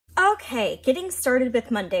Okay, getting started with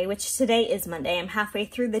Monday, which today is Monday. I'm halfway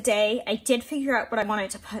through the day. I did figure out what I wanted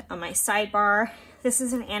to put on my sidebar. This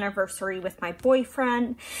is an anniversary with my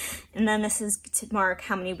boyfriend, and then this is to mark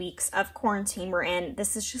how many weeks of quarantine we're in.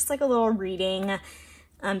 This is just like a little reading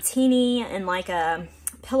teeny and like a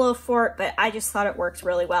pillow fort, but I just thought it worked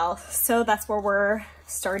really well. So that's where we're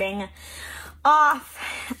starting off.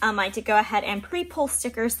 I did go ahead and pre-pull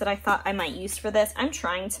stickers that I thought I might use for this. I'm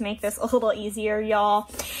trying to make this a little easier,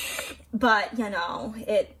 y'all, but you know,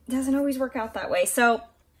 it doesn't always work out that way. So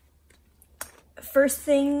first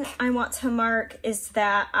thing I want to mark is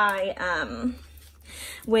that I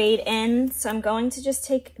weighed in. So I'm going to just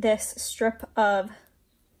take this strip of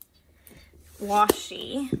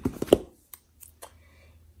washi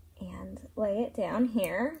and lay it down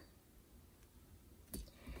here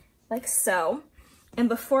like so. And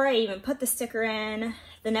before I even put the sticker in,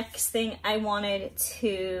 the next thing I wanted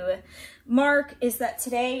to mark is that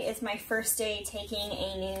today is my first day taking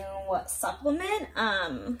a new supplement.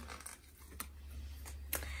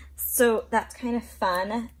 So that's kind of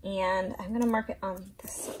fun, and I'm gonna mark it on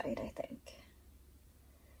this side, I think.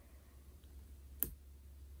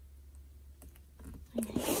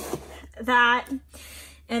 That,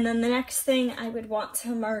 and then the next thing I would want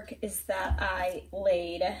to mark is that I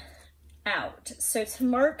laid out. So to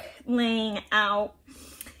mark laying out,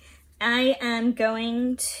 I am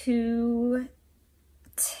going to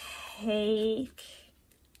take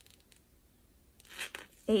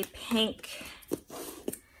a pink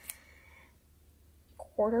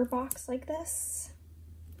quarter box like this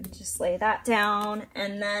and just lay that down.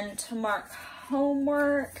 And then to mark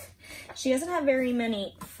homework, she doesn't have very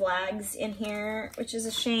many flags in here, which is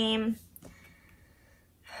a shame.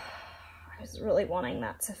 I was really wanting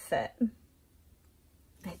that to fit.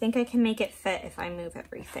 I think I can make it fit if I move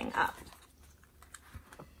everything up.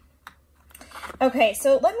 Okay,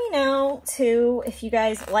 so let me know too if you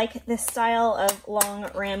guys like this style of long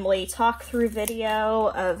rambly talk through video,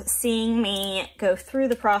 of seeing me go through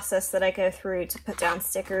the process that I go through to put down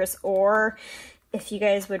stickers, or if you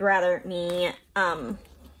guys would rather me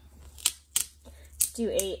do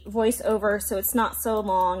a voiceover so it's not so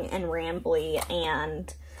long and rambly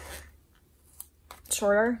and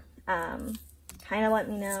shorter. Kind of let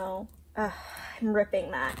me know. I'm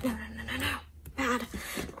ripping that. No.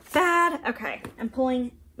 Bad. Okay, I'm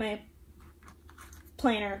pulling my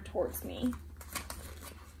planner towards me.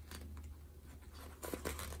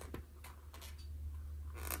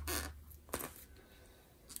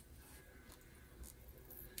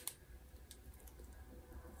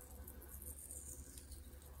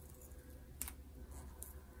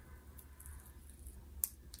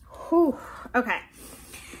 Whew. Okay.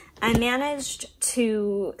 I managed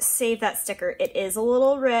to save that sticker. It is a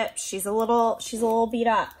little ripped. She's a little beat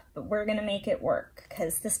up, but we're gonna make it work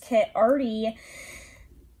because this kit already,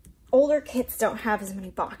 older kits don't have as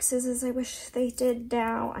many boxes as I wish they did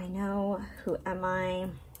now. I know, who am I?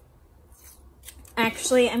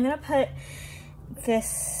 Actually, I'm gonna put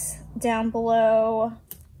this down below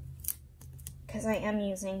because I am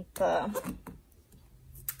using the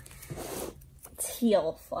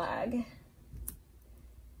teal flag.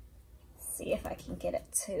 See if I can get it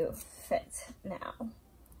to fit now.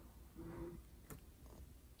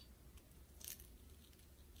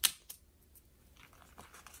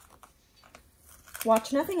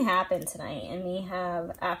 Watch nothing happen tonight, and we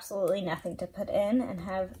have absolutely nothing to put in and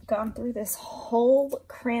have gone through this whole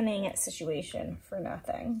cramming situation for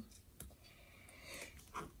nothing.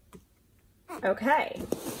 Okay.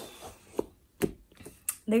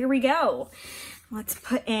 There we go. Let's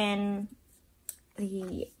put in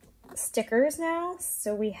the stickers now.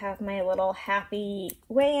 So we have my little happy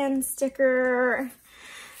weigh-in sticker.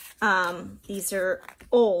 These are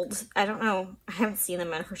old. I don't know. I haven't seen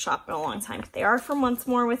them in her shop in a long time. They are from Once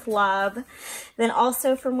More with Love. Then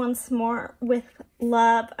also from Once More with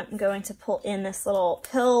Love, I'm going to pull in this little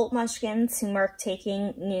pill munchkin to mark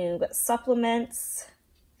taking new supplements.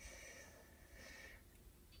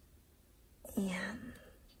 And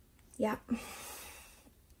yeah.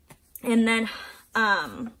 And then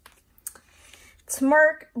to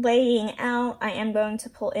mark laying out, I am going to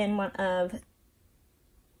pull in one of,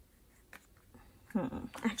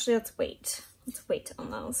 actually, let's wait. Let's wait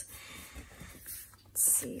on those. Let's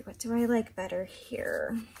see, what do I like better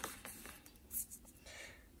here?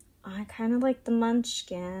 I kind of like the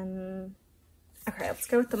munchkin. Okay, let's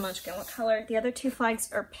go with the munchkin. What color? The other two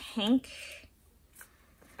flags are pink.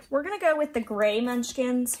 We're gonna go with the gray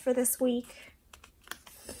munchkins for this week.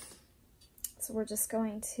 So we're just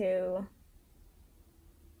going to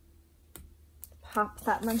pop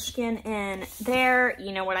that munchkin in there.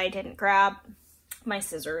 You know what I didn't grab? my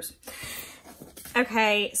scissors.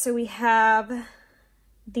 Okay, so we have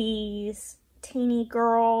these teeny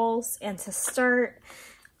girls, and to start,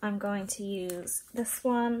 I'm going to use this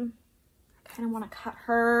one. I kind of want to cut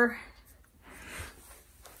her.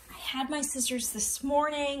 I had my scissors this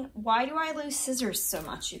morning. Why do I lose scissors so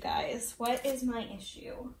much, you guys? What is my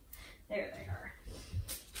issue? There they are.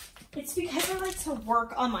 It's because I like to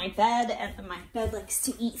work on my bed, and my bed likes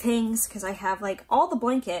to eat things because I have like all the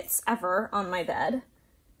blankets ever on my bed.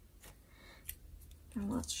 And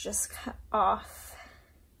let's just cut off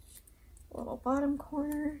a little bottom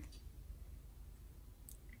corner.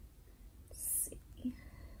 Let's see.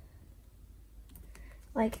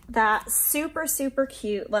 Like that. Super, super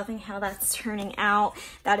cute. Loving how that's turning out.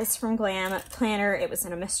 That is from Glam Planner. It was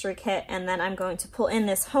in a mystery kit. And then I'm going to pull in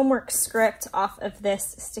this homework script off of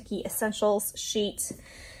this Sticky Essentials sheet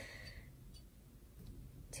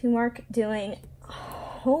to mark doing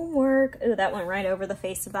homework. Ooh, that went right over the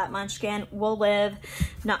face of that munchkin. Will live.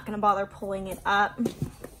 Not gonna bother pulling it up.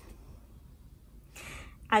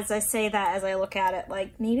 As I say that, as I look at it,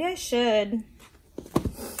 like maybe I should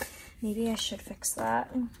fix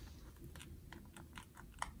that.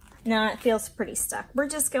 No, it feels pretty stuck. We're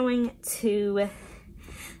just going to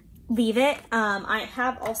leave it. I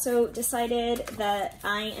have also decided that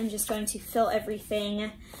I am just going to fill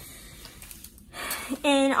everything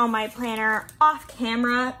in on my planner off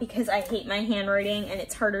camera because I hate my handwriting and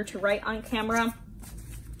it's harder to write on camera,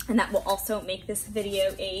 and that will also make this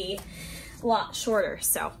video a lot shorter.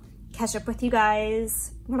 So catch up with you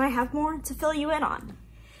guys when I have more to fill you in on.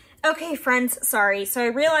 Okay friends, sorry. So I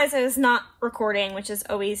realized I was not recording, which is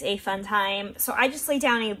always a fun time. So I just laid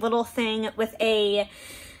down a little thing with a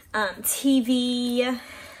TV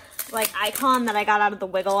like icon that I got out of the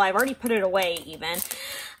Wiggle. I've already put it away even.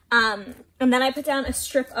 And then I put down a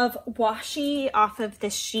strip of washi off of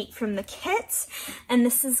this sheet from the kit, and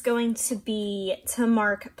this is going to be to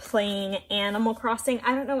mark playing Animal Crossing.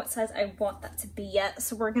 I don't know what size I want that to be yet,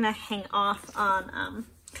 so we're gonna hang off on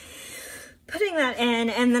putting that in.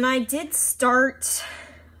 And then I did start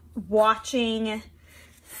watching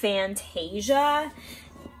Fantasia,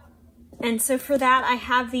 and so for that I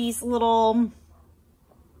have these little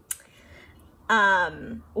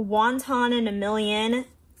Wonton in a Million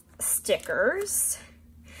stickers,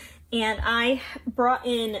 and I brought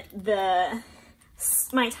in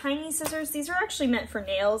my tiny scissors. These are actually meant for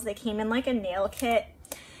nails. They came in like a nail kit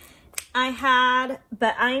I had,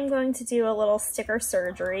 but I'm going to do a little sticker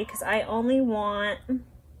surgery because I only want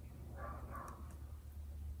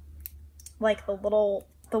like the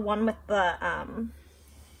one with the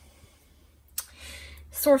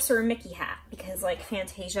Sorcerer Mickey hat, because like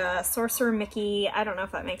Fantasia, Sorcerer Mickey, I don't know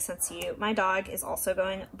if that makes sense to you. My dog is also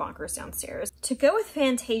going bonkers downstairs. To go with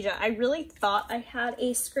Fantasia, I really thought I had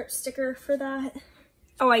a script sticker for that.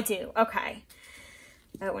 Oh, I do. Okay.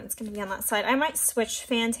 Oh, and it's going to be on that side. I might switch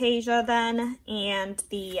Fantasia then, and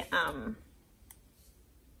the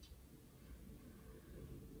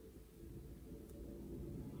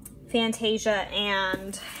Fantasia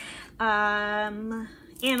and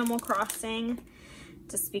Animal Crossing.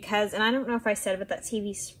 Just because, and I don't know if I said, but that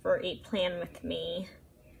TV's for a Plan With Me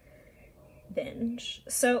binge.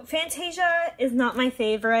 So Fantasia is not my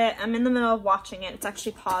favorite. I'm in the middle of watching it. It's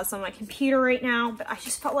actually paused on my computer right now, but I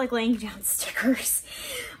just felt like laying down stickers.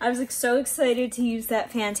 I was like so excited to use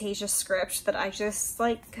that Fantasia script that I just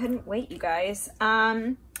like couldn't wait, you guys.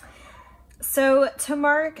 So to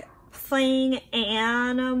mark playing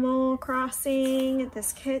Animal Crossing,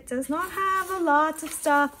 this kit does not have a lot of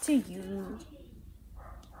stuff to use.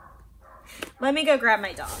 Let me go grab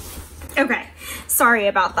my dog. Okay, sorry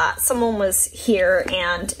about that. Someone was here,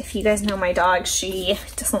 and if you guys know my dog, she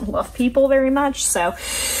doesn't love people very much, so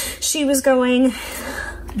she was going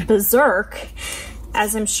berserk,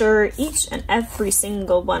 as I'm sure each and every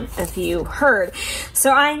single one of you heard.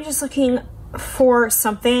 So I'm just looking for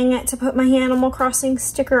something to put my Animal Crossing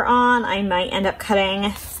sticker on. I might end up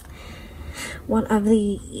cutting one of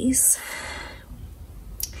these,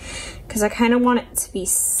 because I kind of want it to be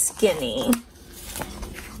skinny.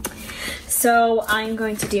 So I'm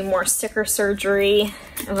going to do more sticker surgery.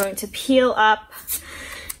 I'm going to peel up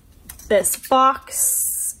this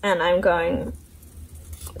box, and I'm going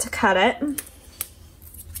to cut it.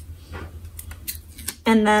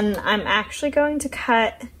 And then I'm actually going to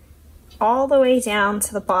cut all the way down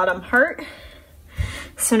to the bottom heart.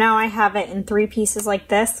 So now I have it in 3 pieces like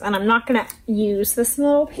this, and I'm not gonna use this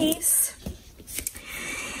little piece.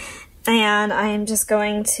 And I'm just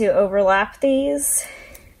going to overlap these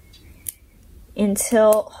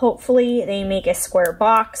until hopefully they make a square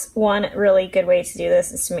box. One really good way to do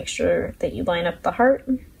this is to make sure that you line up the heart.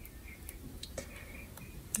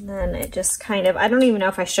 And then it just kind of, I don't even know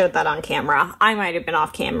if I showed that on camera. I might have been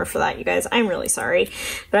off camera for that, you guys. I'm really sorry.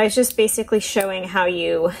 But I was just basically showing how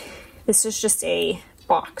you, this is just a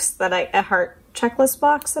box that a heart checklist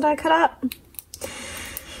box that I cut up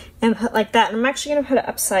and put like that. And I'm actually going to put it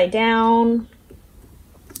upside down.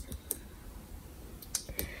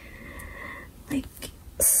 Like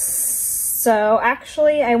so.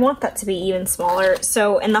 Actually, I want that to be even smaller.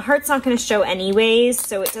 So, and the heart's not going to show anyways,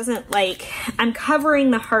 so it doesn't, like, I'm covering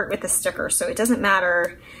the heart with a sticker, so it doesn't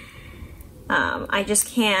matter. I just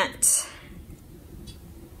can't.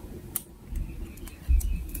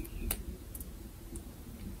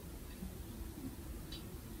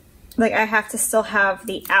 Like, I have to still have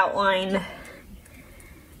the outline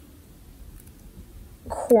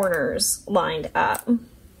corners lined up.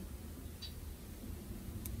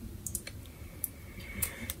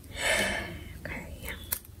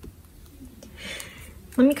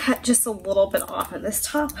 Let me cut just a little bit off of this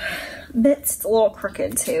top bit. It's a little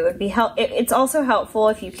crooked too. It's also helpful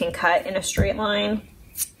if you can cut in a straight line.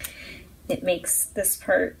 It makes this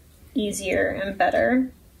part easier and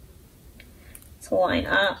better to line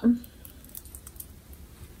up.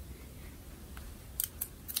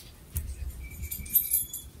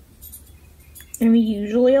 I'm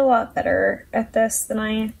usually a lot better at this than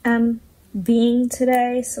I am being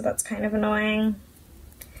today, so that's kind of annoying.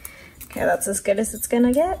 Okay, that's as good as it's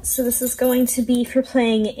gonna get. So this is going to be for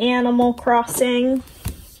playing Animal Crossing.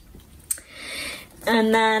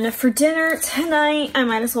 And then for dinner tonight, I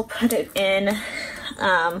might as well put it in.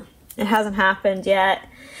 It hasn't happened yet,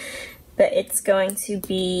 but it's going to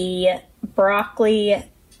be broccoli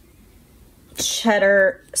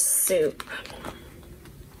cheddar soup.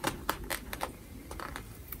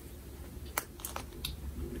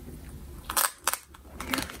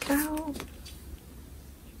 There we go.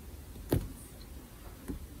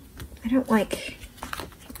 I don't like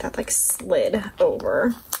that, like, slid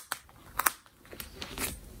over.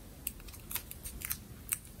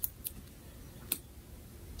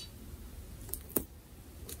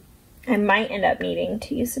 I might end up needing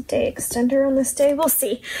to use a day extender on this day. We'll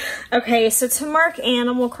see. Okay, so to mark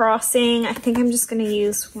Animal Crossing, I think I'm just going to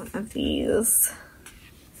use one of these.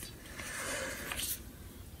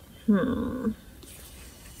 Let's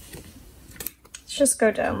just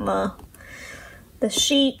go down the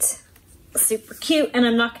sheet. Super cute, and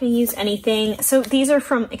I'm not going to use anything. So these are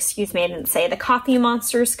from, excuse me, I didn't say, the Coffee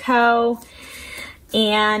Monsters Co.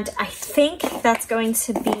 And I think that's going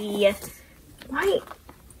to be, why?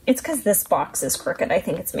 It's because this box is crooked. I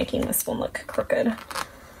think it's making this one look crooked.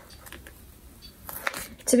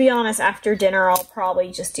 To be honest, after dinner, I'll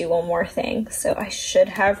probably just do one more thing. So I should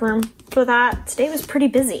have room for that. Today was pretty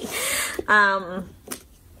busy.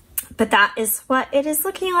 But that is what it is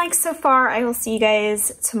looking like so far. I will see you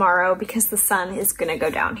guys tomorrow because the sun is gonna go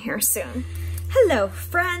down here soon. Hello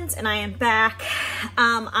friends, and I am back.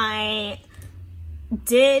 I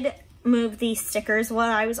did move these stickers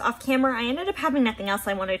while I was off camera. I ended up having nothing else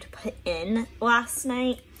I wanted to put in last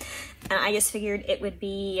night, and I just figured it would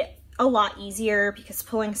be a lot easier because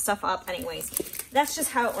pulling stuff up anyways. That's just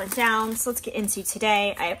how it went down. So let's get into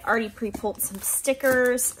today. I have already pre-pulled some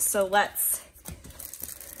stickers, so let's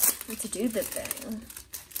do the thing.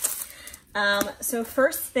 So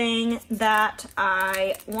first thing that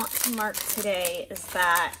I want to mark today is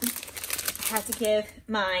that I had to give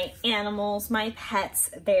my animals, my pets,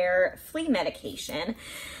 their flea medication.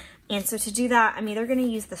 And so to do that, I'm either going to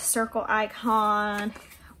use the circle icon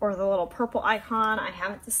or the little purple icon. I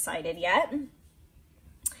haven't decided yet.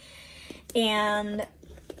 And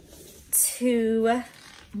to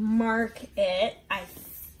mark it, I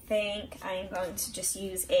think I'm going to just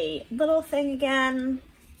use a little thing again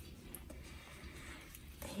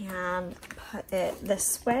and put it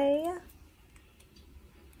this way.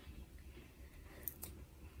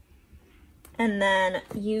 And then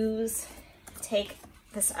take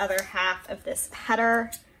this other half of this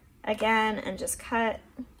header again and just cut.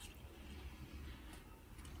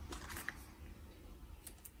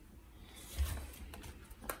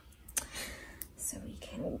 So we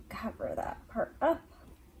can cover that part up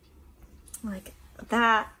like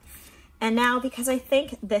that. And now, because I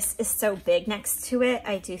think this is so big next to it,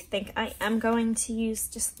 I do think I am going to use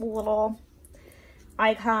just a little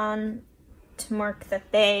icon to mark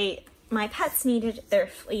that my pets needed their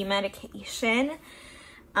flea medication,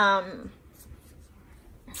 as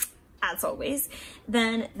always.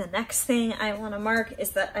 Then the next thing I want to mark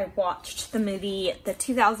is that I watched the movie, the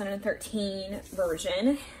 2013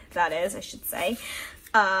 version, that is, I should say,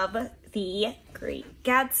 of The Great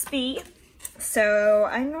Gatsby. So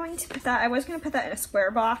I'm going to put that, I was going to put that in a square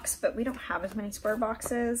box, but we don't have as many square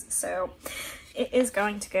boxes. So it is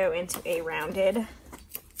going to go into a rounded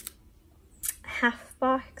half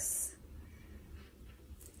box.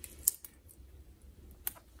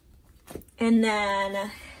 And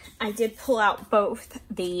then I did pull out both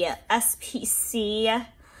the SPC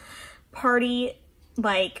Party,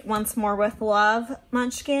 like Once More With Love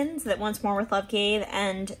munchkins that Once More With Love gave,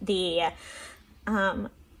 and the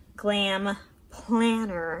Glam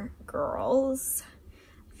Planner Girls.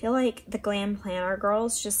 I feel like the Glam Planner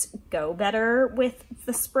Girls just go better with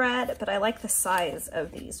the spread, but I like the size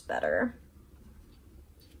of these better.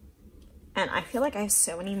 And I feel like I have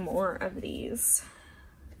so many more of these.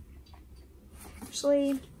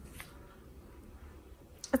 Actually,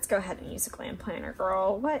 let's go ahead and use a Glam Planner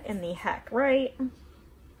Girl. What in the heck, right?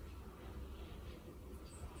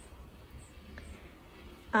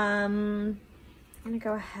 I'm gonna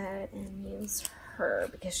go ahead and use her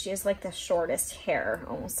because she has like the shortest hair,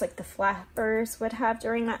 almost like the flappers would have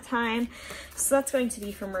during that time. So that's going to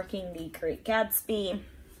be from working the Great Gatsby.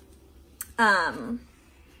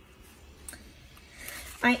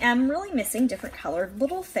 I am really missing different colored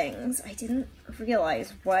little things. I didn't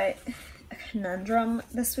realize what a conundrum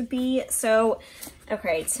this would be. So,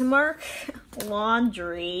 okay, to mark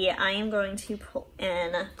laundry, I am going to pull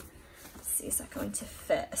in, let's see, is that going to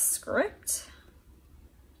fit a script?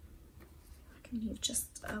 I can use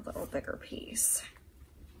just a little bigger piece.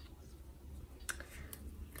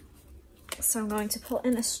 So I'm going to pull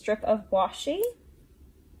in a strip of washi.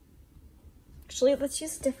 Actually, let's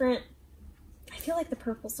use a different, I feel like the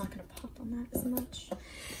purple's not going to pop on that as much.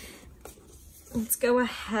 Let's go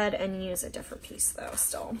ahead and use a different piece though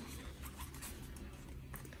still.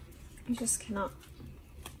 I just cannot.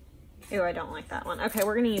 Ew, I don't like that one. Okay,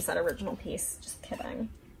 we're going to use that original piece. Just kidding.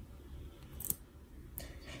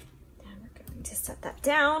 And we're going to set that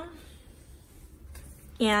down.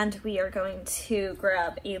 And we are going to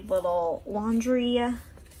grab a little laundry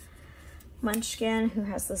munchkin who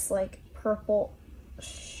has this like purple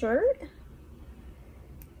shirt.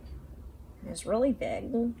 It's really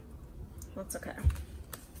big. That's okay.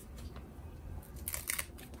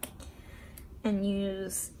 And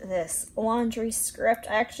use this laundry script.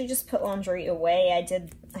 I actually just put laundry away.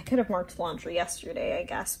 I could have marked laundry yesterday, I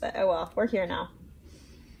guess, but oh well, we're here now.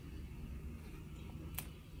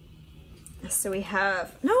 So we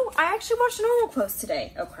have, no, I actually washed normal clothes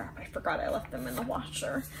today. Oh crap, I forgot I left them in the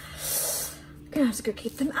washer. I'm gonna have to go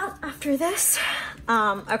keep them out after this.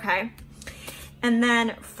 Okay. And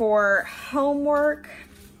then for homework,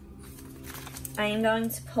 I am going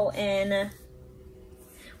to pull in,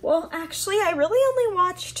 well, actually, I really only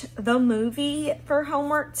watched the movie for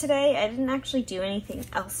homework today. I didn't actually do anything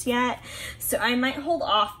else yet. So I might hold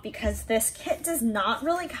off because this kit does not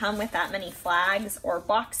really come with that many flags or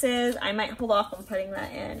boxes. I might hold off on putting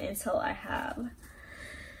that in until I have,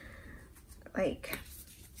 like,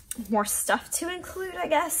 more stuff to include, I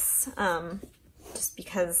guess. Just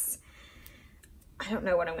because I don't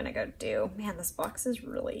know what I'm gonna go do. Man, this box is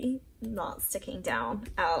really not sticking down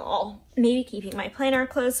at all. Maybe keeping my planner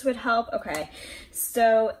closed would help. Okay,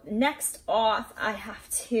 so next off, I have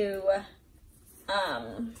to,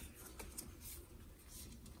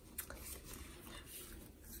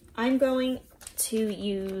 I'm going to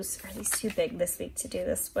use, are these too big this week to do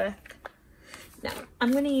this with? No,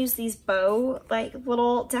 I'm gonna use these bow, like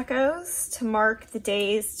little decos to mark the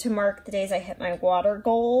days I hit my water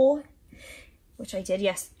goal, which I did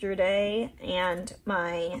yesterday, and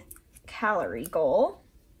my calorie goal,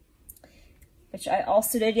 which I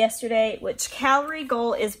also did yesterday, which calorie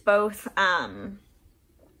goal is both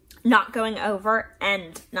not going over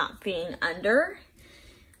and not being under,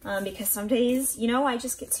 because some days, you know, I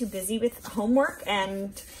just get too busy with homework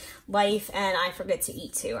and life and I forget to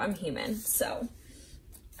eat too. I'm human, so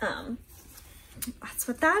that's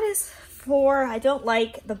what that is for. I don't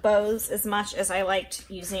like the bows as much as I liked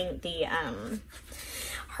using the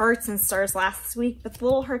hearts and stars last week, but the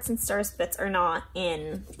little hearts and stars bits are not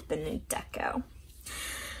in the new deco.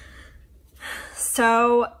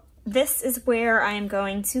 So this is where I am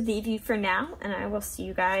going to leave you for now, and I will see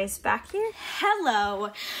you guys back here.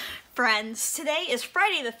 Hello, friends. Today is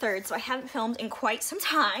Friday the 3rd, so I haven't filmed in quite some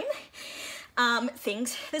time.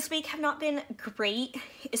 Things this week have not been great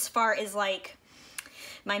as far as like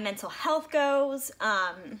my mental health goes.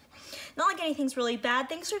 Not like anything's really bad.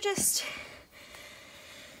 Things are just,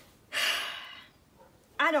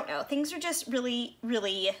 I don't know. Things are just really,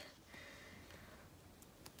 really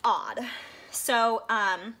odd. So,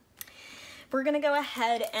 we're gonna go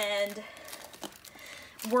ahead and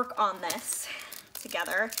work on this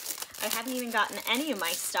together. I haven't even gotten any of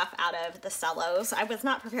my stuff out of the cellos. I was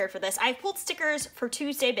not prepared for this. I pulled stickers for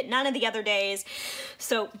Tuesday, but none of the other days.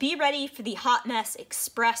 So be ready for the hot mess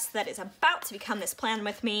express that is about to become this plan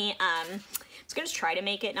with me. I was going to try to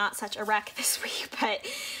make it not such a wreck this week, but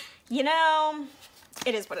you know,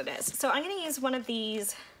 it is what it is. So I'm going to use one of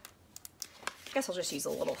these. I guess I'll just use a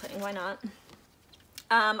little thing. Why not?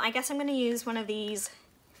 I guess I'm going to use one of these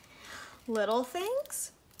little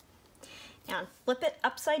things and flip it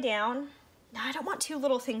upside down. Now I don't want two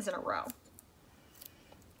little things in a row.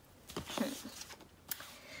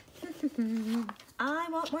 I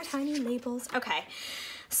want more tiny labels. Okay,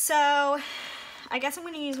 so I guess I'm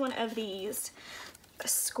going to use one of these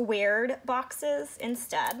squared boxes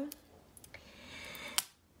instead.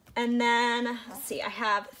 And then, let's see, I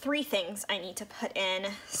have 3 things I need to put in.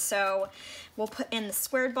 So we'll put in the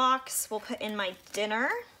squared box, we'll put in my dinner,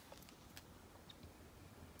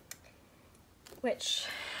 which,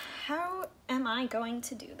 how am I going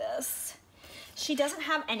to do this? She doesn't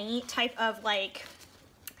have any type of like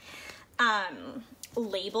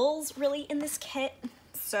labels really in this kit,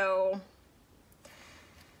 so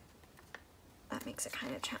that makes it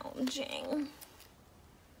kind of challenging.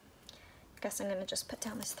 I guess I'm gonna just put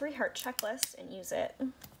down this 3-heart checklist and use it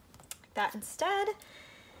like that instead,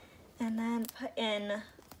 and then put in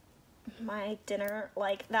my dinner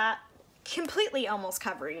like that, completely almost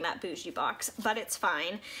covering that bougie box, but it's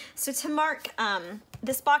fine. So to mark,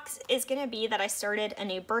 this box is gonna be that I started a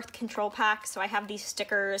new birth control pack. So I have these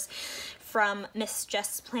stickers from Miss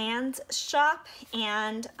Jess Plan's shop,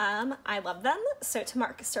 and I love them. So to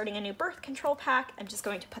mark starting a new birth control pack, I'm just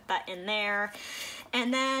going to put that in there.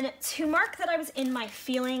 And then to mark that I was in my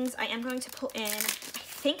feelings, I am going to pull in, I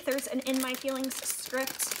think there's an in my feelings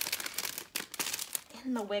script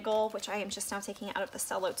in the wiggle, which I am just now taking out of the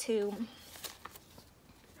cello too.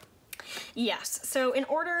 Yes, so in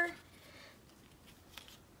order,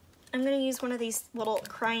 I'm gonna use one of these little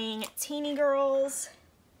crying teeny girls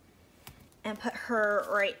and put her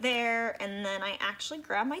right there, and then I actually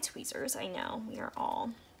grab my tweezers. I know, we are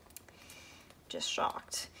all just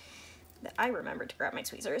shocked that I remembered to grab my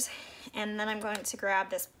tweezers. And then I'm going to grab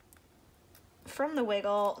this from the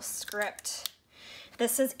wiggle script.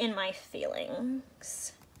 This is in my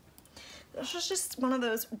feelings. This was just one of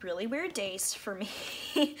those really weird days for me.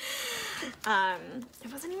 It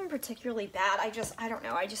wasn't even particularly bad. I don't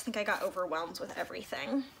know. I just think I got overwhelmed with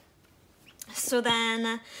everything. So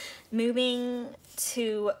then moving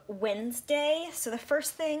to Wednesday. So the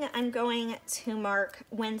first thing I'm going to mark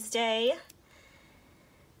Wednesday,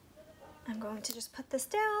 I'm going to just put this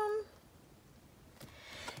down.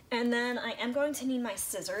 And then I am going to need my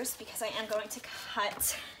scissors because I am going to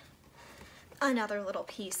cut another little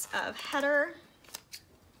piece of header.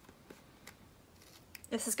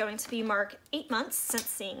 This is going to be mark 8 months since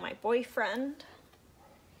seeing my boyfriend,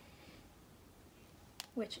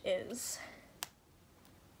 which is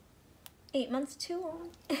 8 months too long.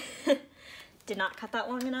 Did not cut that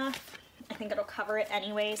long enough. I think it'll cover it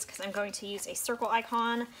anyways because I'm going to use a circle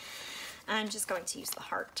icon. I'm just going to use the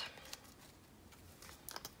heart.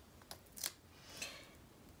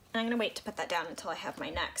 I'm gonna wait to put that down until I have my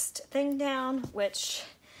next thing down, which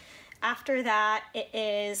after that it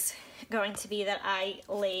is going to be that I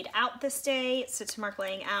laid out this day. So to mark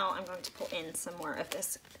laying out, I'm going to pull in some more of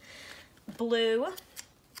this blue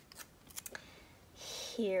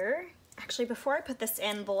here. Actually, before I put this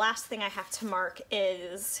in, the last thing I have to mark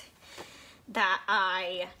is that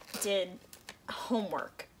I did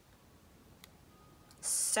homework.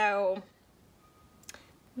 So,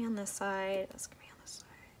 me on this side, that's gonna be on this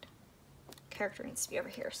side. Character needs to be over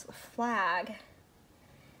here, so the flag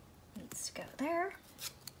needs to go there.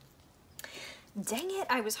 Dang it,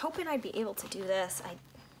 I was hoping I'd be able to do this.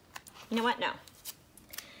 You know what, no.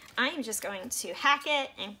 I am just going to hack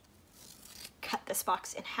it and cut this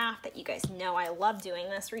box in half. That you guys know I love doing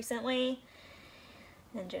this recently.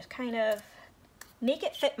 And just kind of make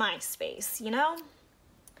it fit my space, you know?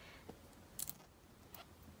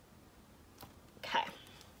 Okay.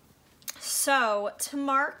 So to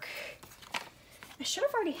mark, I should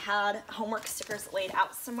have already had homework stickers laid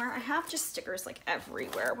out somewhere. I have just stickers like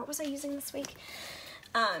everywhere. What was I using this week?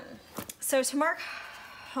 So to mark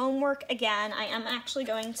homework again, I am actually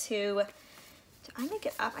going to, did I make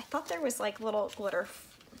it up? I thought there was like little glitter,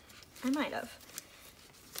 I might have.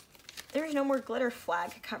 There's no more glitter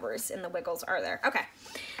flag covers in the wiggles, are there? Okay,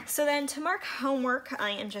 so then to mark homework,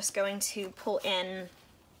 I am just going to pull in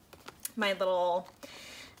my little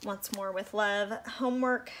Once More with Love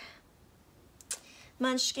homework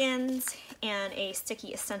munchkins and a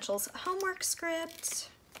Sticky Essentials homework script.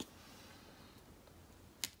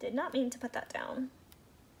 Did not mean to put that down.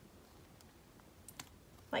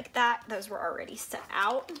 like that. Those were already set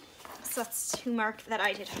out. So that's to mark that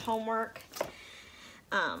I did homework.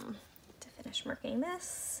 To finish marking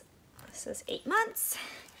this, this is 8 months.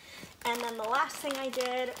 And then the last thing I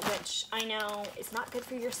did, which I know is not good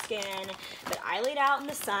for your skin, but I laid out in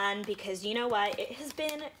the sun because you know what? It has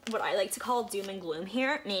been what I like to call doom and gloom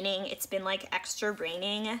here, meaning it's been like extra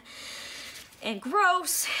raining and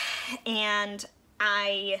gross. And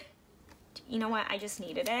you know what? I just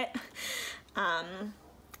needed it. I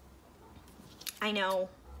know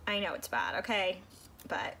it's bad, okay?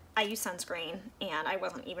 But I use sunscreen and I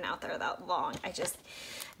wasn't even out there that long. I just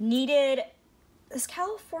needed, this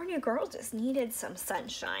California girl just needed some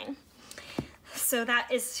sunshine. So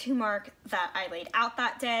that is to mark that I laid out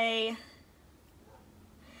that day.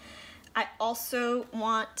 I also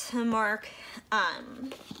want to mark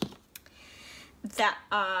that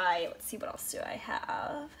let's see, what else do I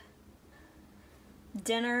have?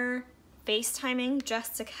 Dinner, FaceTiming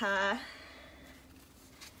Jessica.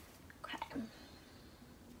 Okay.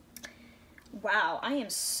 Wow, I am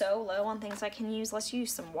so low on things I can use. Let's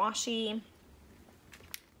use some washi.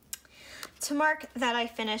 To mark that I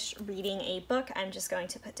finished reading a book, I'm just going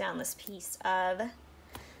to put down this piece of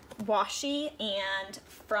washi, and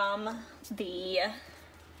from the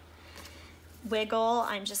Wiggle,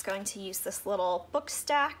 I'm just going to use this little book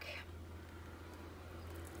stack.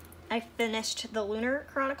 I finished the Lunar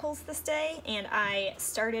Chronicles this day, and I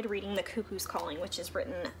started reading The Cuckoo's Calling, which is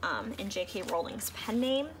written in J.K. Rowling's pen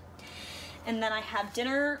name. And then I had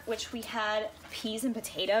dinner, which we had peas and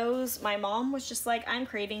potatoes. My mom was just like, I'm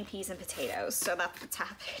craving peas and potatoes, so that's what's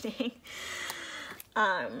happening.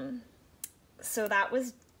 So that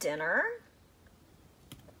was dinner.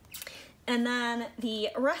 And then the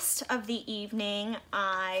rest of the evening,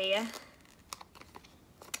 I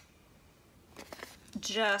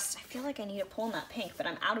feel like I need to pull in that pink, but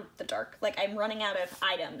I'm out of the dark, like I'm running out of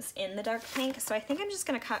items in the dark pink, so I think I'm just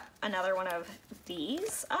gonna cut another one of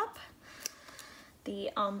these up.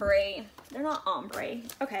 The ombre, they're not ombre.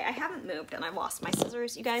 Okay, I haven't moved and I've lost my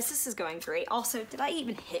scissors. You guys, this is going great. Also, did I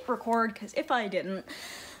even hit record? Because if I didn't,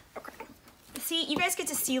 okay. See, you guys get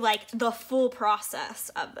to see like the full process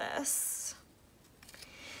of this.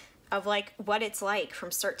 Of like what it's like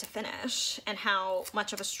from start to finish and how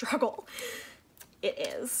much of a struggle it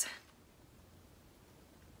is.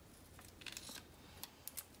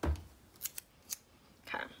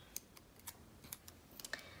 Okay.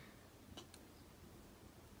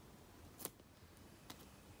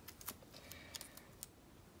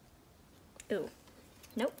 Ooh,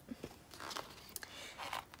 nope.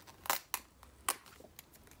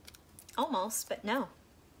 Almost, but no.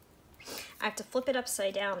 I have to flip it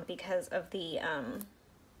upside down because of the, I'm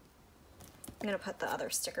gonna put the other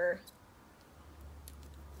sticker.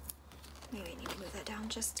 Maybe I need to move that down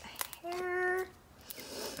just a hair.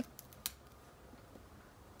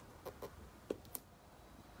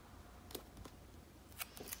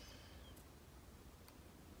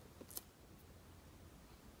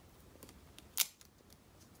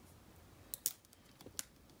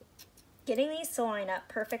 Getting these to line up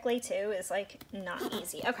perfectly too is like not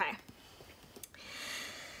easy. Okay.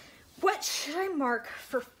 What should I mark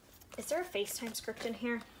for, is there a FaceTime script in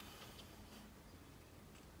here?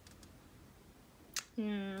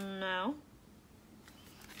 No.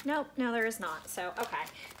 Nope, no there is not, so okay.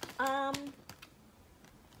 I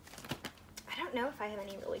don't know if I have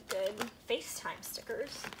any really good FaceTime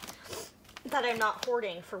stickers that I'm not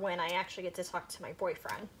hoarding for when I actually get to talk to my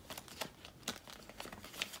boyfriend,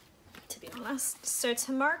 to be honest. So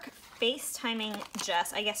to mark FaceTiming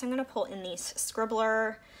Jess, I guess I'm gonna pull in these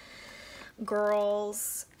Scribbler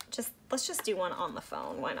girls. Let's just do one on the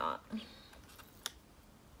phone, why not?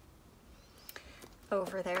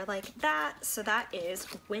 Over there like that. So that is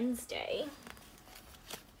Wednesday.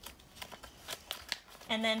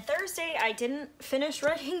 And then Thursday, I didn't finish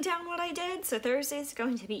writing down what I did, so Thursday is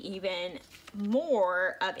going to be even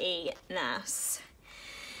more of a mess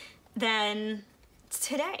than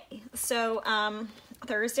today. So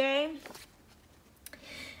Thursday,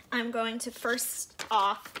 I'm going to first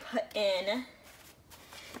off put in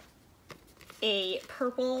a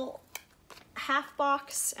purple half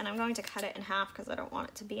box, and I'm going to cut it in half because I don't want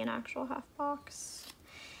it to be an actual half box.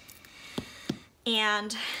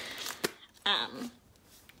 And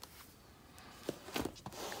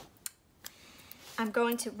I'm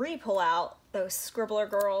going to re-pull out those Scribbler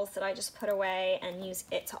girls that I just put away and use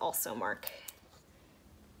it to also mark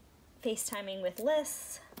FaceTiming with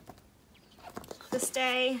Liz this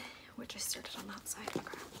day, which I started on that side.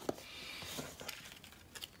 Okay.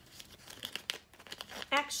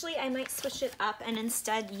 Actually, I might switch it up and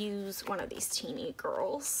instead use one of these teeny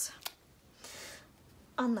girls.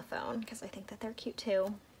 on the phone because I think that they're cute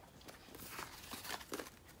too.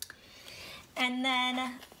 And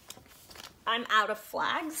then I'm out of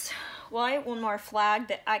flags. Well, I have one more flag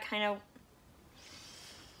that I kind of,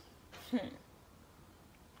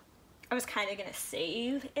 I was kind of gonna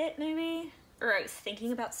save it maybe, or I was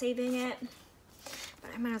thinking about saving it,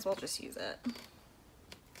 but I might as well just use it.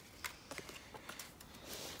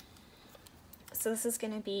 So this is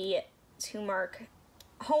gonna be to mark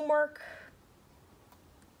homework.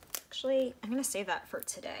 Actually, I'm gonna save that for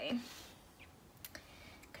today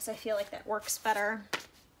because I feel like that works better.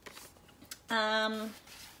 I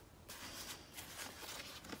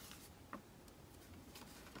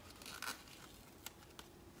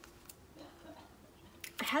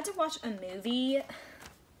had to watch a movie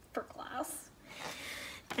for class,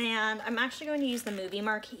 and I'm actually going to use the movie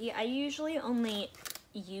marquee. I usually only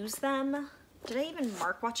use them. Did I even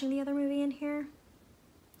mark watching the other movie in here?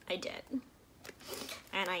 I did.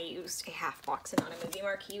 And I used a half box and not a movie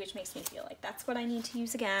marquee, which makes me feel like that's what I need to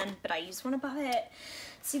use again, but I used one above it.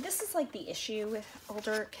 See, this is like the issue with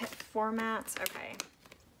older kit formats. Okay.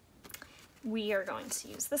 We are going to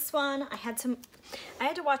use this one. I had to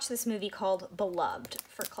watch this movie called Beloved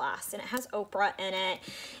for class, and it has Oprah in it,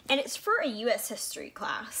 and it's for a US history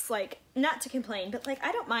class. Like, not to complain, but like,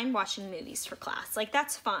 I don't mind watching movies for class. Like,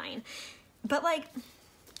 that's fine. But like,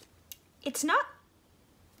 it's not,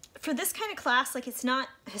 for this kind of class, like, it's not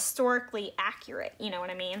historically accurate, you know what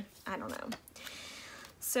I mean? I don't know.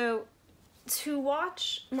 So to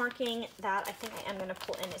watch marking that, I think I am gonna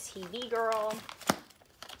pull in a TV girl.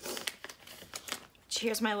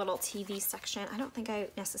 Here's my little TV section. I don't think I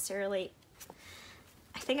necessarily,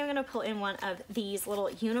 I think I'm gonna pull in one of these little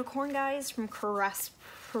unicorn guys from Caress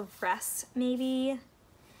maybe,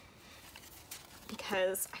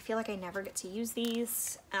 because I feel like I never get to use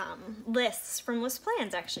these. Lists from List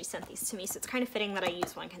Plans actually sent these to me, so it's kind of fitting that I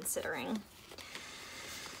use one considering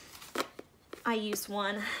I used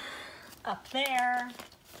one up there.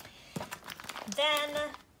 Then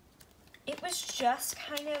it was just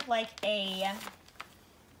kind of like a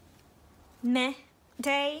meh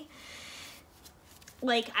day.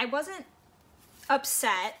 Like, I wasn't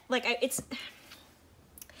upset. Like,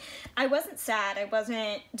 I wasn't sad. I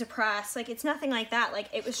wasn't depressed. Like, it's nothing like that. Like,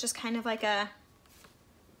 it was just kind of like a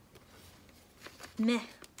meh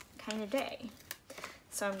kind of day.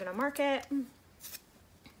 So I'm gonna mark it.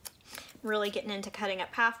 Really getting into cutting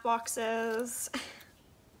up half boxes.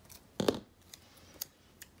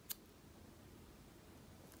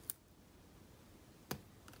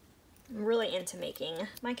 I'm really into making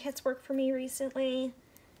my kits work for me recently.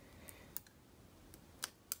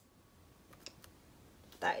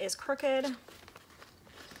 That is crooked.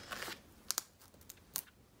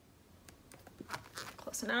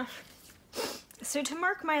 Close enough. So to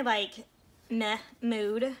mark my like meh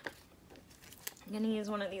mood, I'm gonna use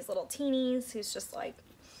one of these little teenies who's just like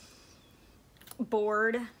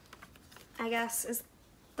bored, I guess is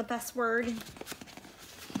the best word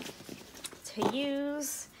to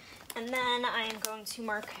use. And then I am going to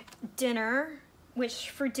mark dinner,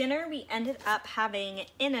 which for dinner we ended up having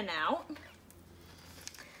In-N-Out.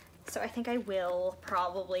 So I think I will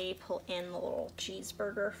probably pull in the little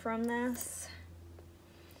cheeseburger from this.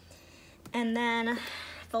 And then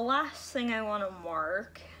the last thing I want to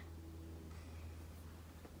mark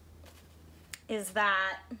is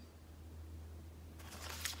that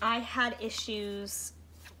I had issues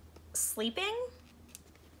sleeping.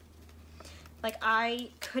 Like, I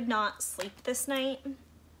could not sleep this night.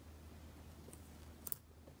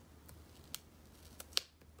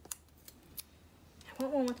 I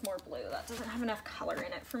want one with more blue. That doesn't have enough color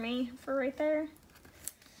in it for me for right there.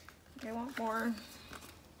 I want more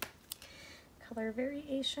color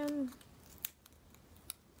variation.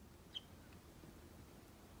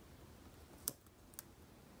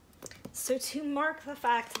 So to mark the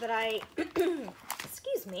fact that I,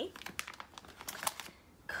 excuse me,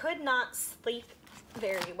 could not sleep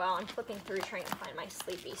very well. I'm flipping through trying to find my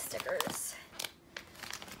sleepy stickers.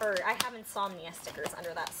 Or I have insomnia stickers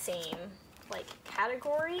under that same like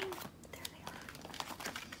category. There they are.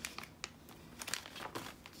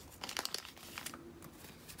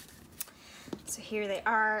 So here they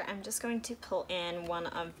are. I'm just going to pull in one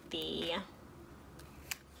of the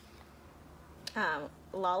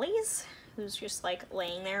lollies, who's just like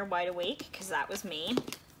laying there wide awake, because that was me.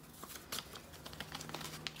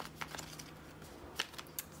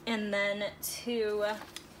 And then to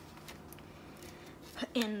put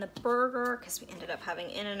in the burger, because we ended up having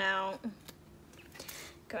In-N-Out.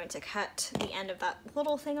 Going to cut the end of that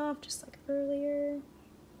little thing off, just like earlier.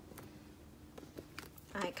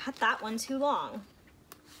 I cut that one too long.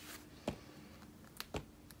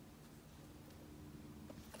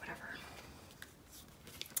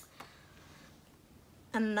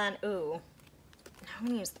 And then, ooh, I'm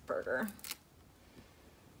gonna use the burger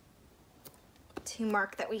to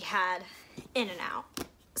mark that we had in and out.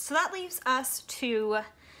 So that leaves us to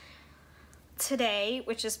today,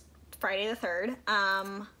 which is Friday the 3rd.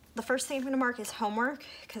 The first thing I'm gonna mark is homework,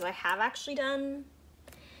 because I have actually done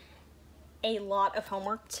a lot of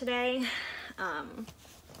homework today.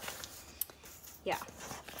 Yeah,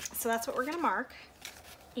 so that's what we're gonna mark.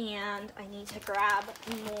 And I need to grab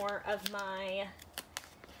more of my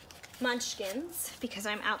munchkins because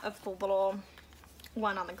I'm out of the little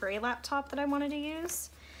one on the gray laptop that I wanted to use.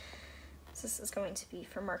 So this is going to be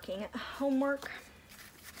for marking homework.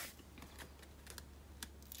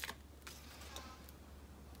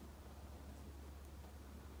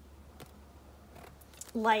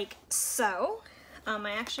 Like so.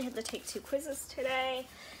 I actually had to take 2 quizzes today,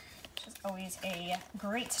 which is always a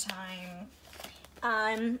great time.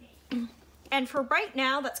 And for right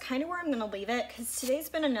now, that's kind of where I'm gonna leave it, because today's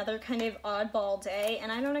been another kind of oddball day,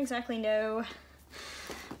 and I don't exactly know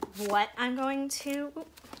what I'm going to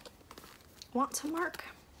want to mark.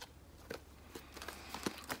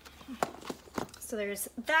 So there's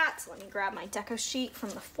that. So let me grab my deco sheet from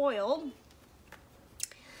the foil.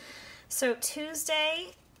 So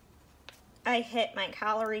Tuesday, I hit my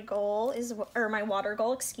calorie goal, or my water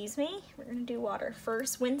goal, excuse me. We're gonna do water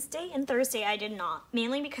first. Wednesday and Thursday I did not,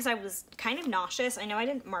 mainly because I was kind of nauseous. I know I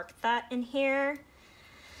didn't mark that in here.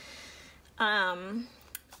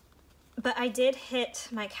 But I did hit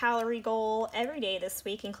my calorie goal every day this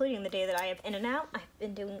week, including the day that I have in and out. I've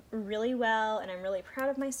been doing really well, and I'm really proud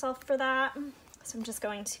of myself for that. So I'm just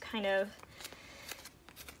going to kind of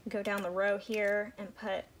go down the row here and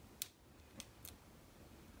put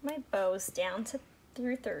my bows down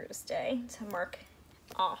through Thursday to mark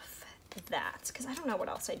off that, because I don't know what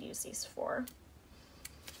else I'd use these for.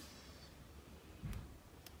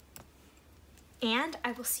 And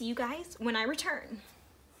I will see you guys when I return.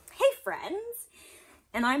 Hey friends,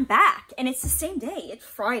 and I'm back, and it's the same day. It's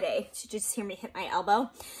Friday. Did you just hear me hit my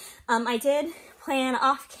elbow? I did plan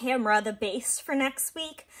off camera the base for next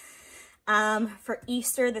week. For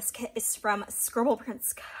Easter, this kit is from Scribble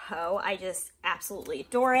Prints Co. I just absolutely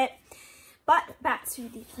adore it. But back to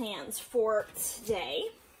the plans for today.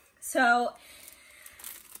 So,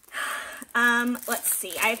 let's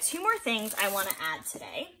see. I have 2 more things I want to add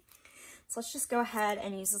today. So let's just go ahead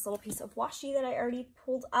and use this little piece of washi that I already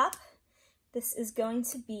pulled up. This is going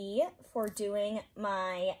to be for doing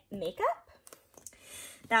my makeup.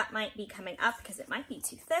 That might be coming up because it might be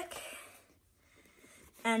too thick.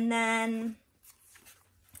 And then,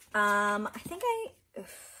 I think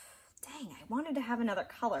dang, I wanted to have another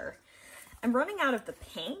color. I'm running out of the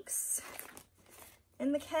pinks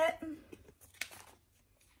in the kit,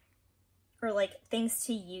 or like things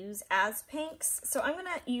to use as pinks. So I'm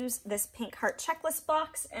gonna use this pink heart checklist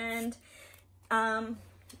box, and,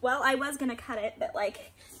 well, I was gonna cut it, but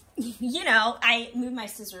like, you know, I moved my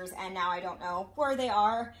scissors and now I don't know where they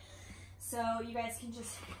are. So you guys can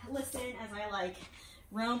just listen as I like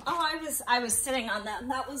roam. Oh, I was sitting on them.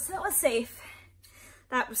 That was safe.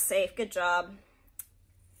 That was safe. Good job.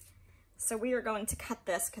 So we are going to cut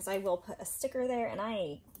this because I will put a sticker there, and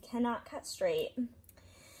I cannot cut straight.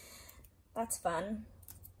 That's fun.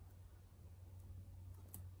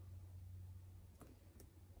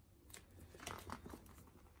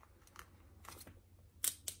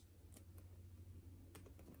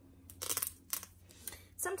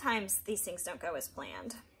 Sometimes these things don't go as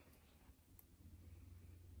planned.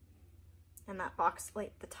 And that box,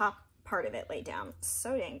 like the top part of it laid down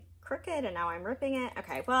so dang crooked, and now I'm ripping it.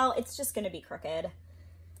 Okay, well, it's just gonna be crooked.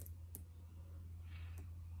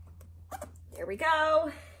 There we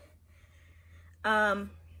go.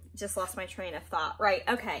 Just lost my train of thought. Right,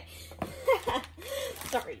 okay.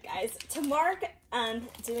 Sorry guys. To mark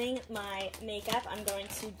doing my makeup, I'm going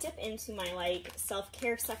to dip into my like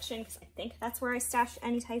self-care section, because I think that's where I stash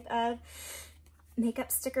any type of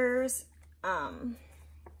makeup stickers. Let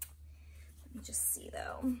me just see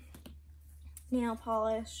though. Nail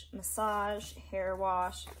polish, massage, hair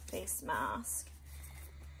wash, face mask,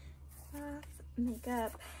 bath,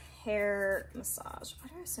 makeup, hair, massage.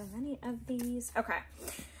 What are so many of these? Okay.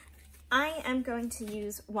 I am going to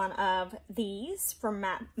use one of these from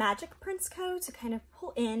Magic Prints Co. to kind of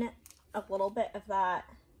pull in a little bit of that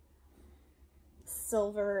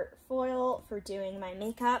silver foil for doing my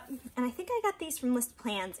makeup. And I think I got these from List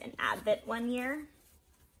Plans in Advent one year.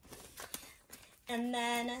 And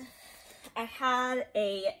then I had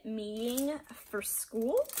a meeting for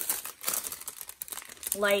school,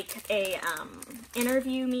 like a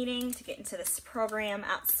interview meeting to get into this program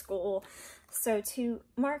at school. So to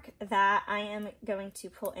mark that, I am going to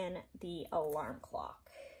pull in the alarm clock.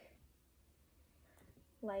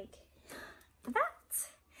 like that.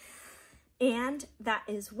 And that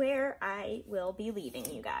is where I will be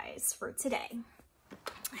leaving you guys for today.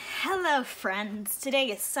 Hello friends, today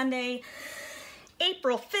is Sunday,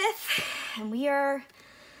 April 5th, and we are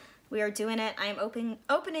doing it. I'm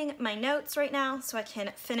opening my notes right now so I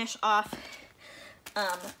can finish off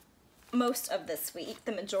most of this week,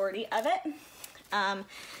 the majority of it.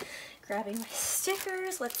 Grabbing my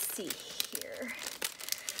stickers, let's see here.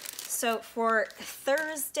 So for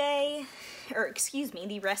Thursday, or excuse me,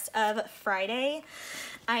 the rest of Friday,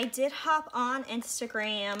 I did hop on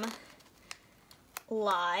Instagram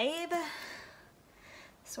Live.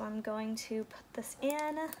 So I'm going to put this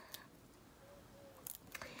in.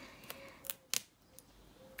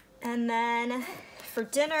 And then for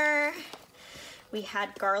dinner, we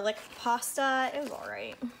had garlic pasta. It was all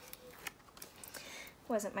right.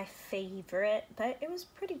 Wasn't my favorite, but it was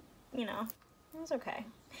pretty, you know, it was okay.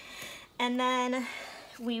 And then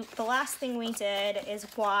the last thing we did is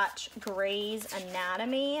watch Grey's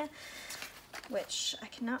Anatomy, which I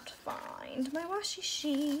cannot find my washi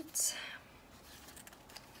sheet.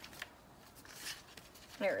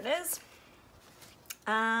 There it is.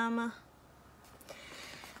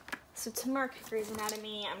 So to mark Grey's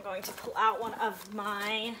Anatomy, I'm going to pull out one of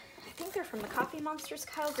my, I think they're from the Coffee Monsters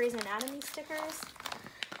Co. Grey's Anatomy stickers.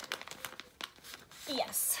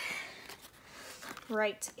 Yes.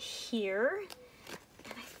 Right here.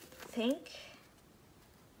 And I think,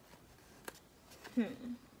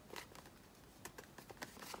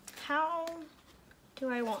 how do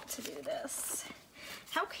I want to do this?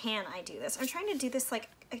 How can I do this? I'm trying to do this like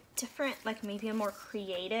a different, like maybe a more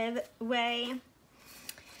creative way.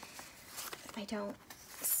 I don't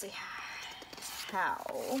see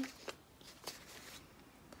how.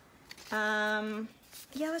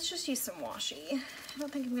 Yeah, let's just use some washi. I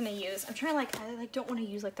don't think I'm gonna use, I'm trying like, I like don't want to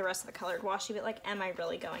use like the rest of the colored washi, but like, am I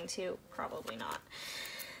really going to? Probably not.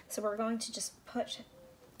 So we're going to just put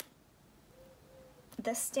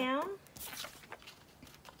this down.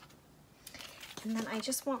 And then I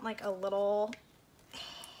just want like a little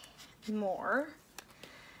more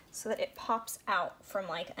so that it pops out from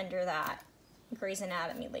like under that Grey's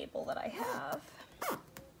Anatomy label that I have.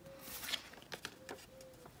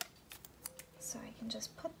 So I can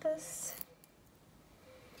just put this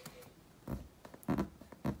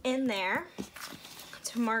in there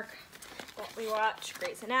to mark what we watched,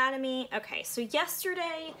 Grey's Anatomy. Okay, so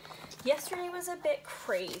yesterday was a bit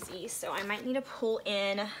crazy, so I might need to pull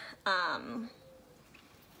in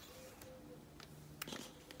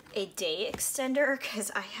a day extender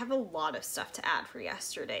because I have a lot of stuff to add for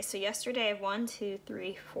yesterday. So yesterday I have 1, 2,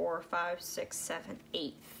 3, 4, 5, 6, 7,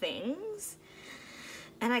 8 things.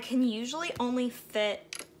 And I can usually only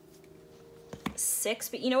fit 6,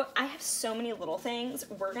 but you know what? I have so many little things.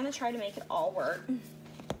 We're gonna try to make it all work.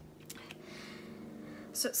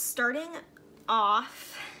 So starting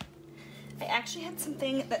off, I actually had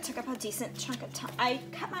something that took up a decent chunk of time. I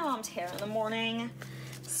cut my mom's hair in the morning,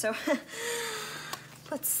 so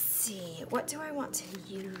let's see, what do I want to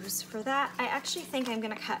use for that? I actually think I'm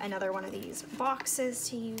gonna cut another one of these boxes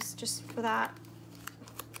to use just for that.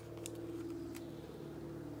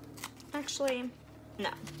 Actually, no.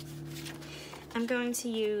 I'm going to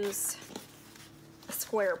use a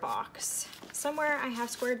square box. Somewhere I have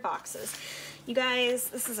squared boxes. You guys,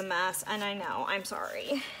 this is a mess, and I know, I'm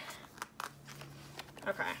sorry.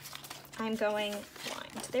 Okay, I'm going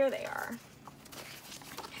blind. There they are.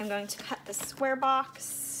 I'm going to cut the square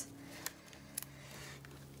box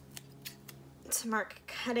to mark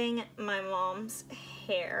cutting my mom's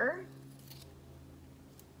hair.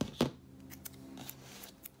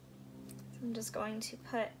 I'm just going to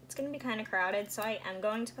put, it's going to be kind of crowded, so I am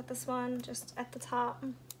going to put this one just at the top.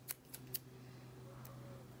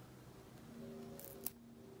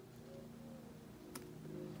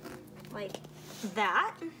 Like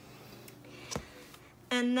that.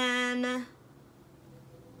 And then,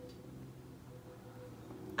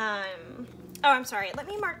 oh, I'm sorry. Let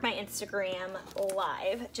me mark my Instagram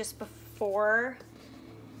live just before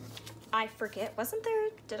I forget. Wasn't there,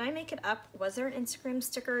 did I make it up? Was there an Instagram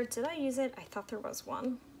sticker? Did I use it? I thought there was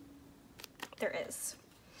one. There is.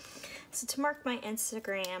 So to mark my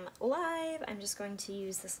Instagram live, I'm just going to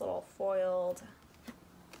use this little foiled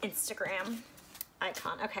Instagram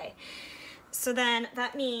icon. Okay. So then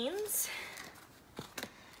that means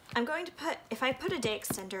I'm going to put, if I put a day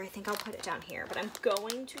extender, I think I'll put it down here, but I'm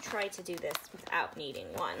going to try to do this without needing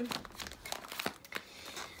one.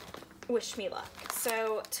 Wish me luck.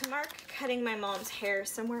 So to mark cutting my mom's hair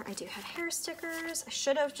somewhere, I do have hair stickers. I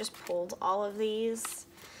should have just pulled all of these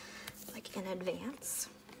like in advance.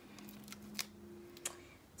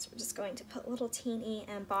 It's we're just going to put little Teeny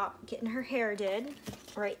and Bop getting her hair did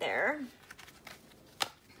right there.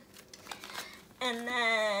 And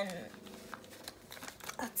then,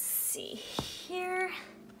 let's see here.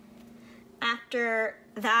 After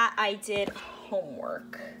that, I did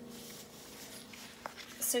homework.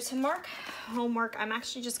 So to mark homework, I'm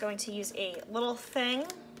actually just going to use a little thing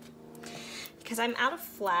because I'm out of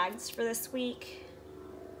flags for this week.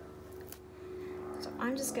 So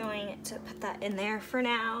I'm just going to put that in there for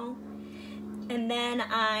now. And then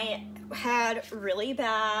I had really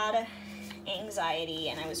bad anxiety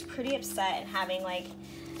and I was pretty upset and having like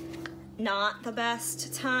not the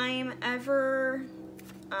best time ever.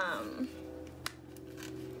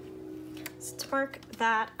 So to mark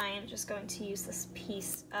that, I am just going to use this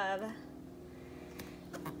piece of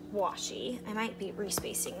washi. I might be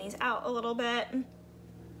respacing these out a little bit.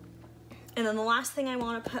 And then the last thing I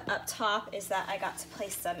want to put up top is that I got to play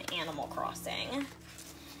some Animal Crossing.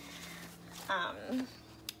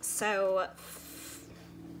 So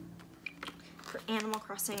for Animal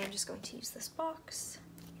Crossing, I'm just going to use this box.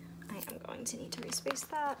 I am going to need to respace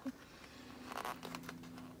that.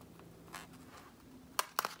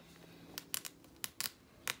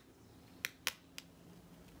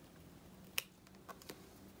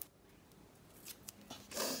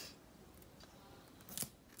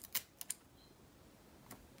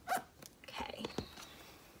 Okay.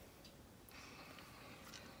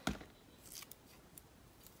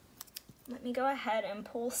 Let me go ahead and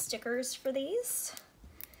pull stickers for these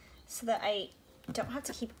so that I don't have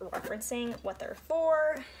to keep referencing what they're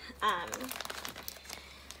for.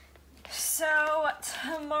 So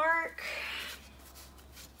to mark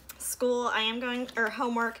school,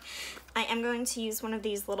 homework, I am going to use one of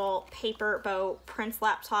these little paper bow Prince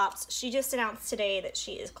laptops. She just announced today that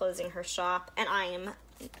she is closing her shop, and I am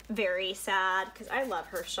very sad because I love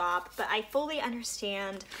her shop, but I fully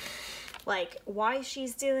understand like why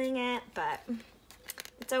she's doing it, but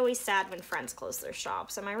it's always sad when friends close their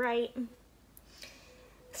shops, am I right?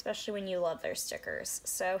 Especially when you love their stickers.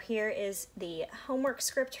 So here is the homework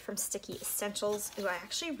script from Sticky Essentials. Ooh, I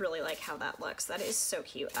actually really like how that looks. That is so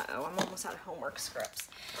cute. Uh-oh, I'm almost out of homework scripts.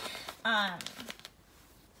 And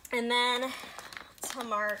then to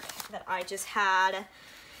mark that I just had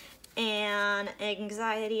an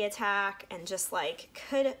anxiety attack and just like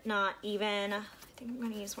could not even, I think I'm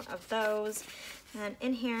gonna use one of those. And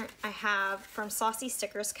in here I have from Saucy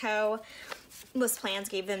Stickers Co. List Plans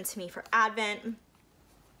gave them to me for Advent.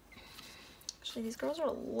 Actually, these girls are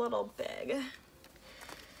a little big.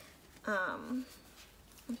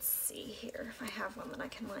 Let's see here if I have one that I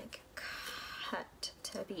can like cut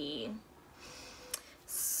to be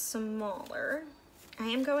smaller. I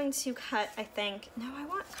am going to cut, I think, no, I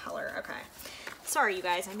want color. Okay. Sorry, you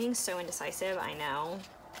guys, I'm being so indecisive, I know.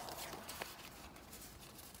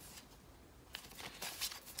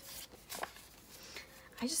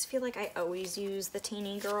 I just feel like I always use the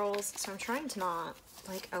teeny girls, so I'm trying to not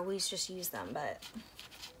like always just use them, but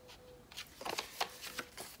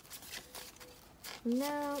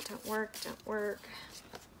no, don't work.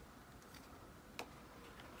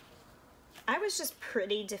 I was just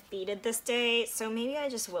pretty defeated this day, so maybe I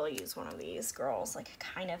just will use one of these girls, like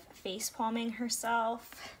kind of face palming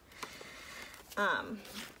herself. And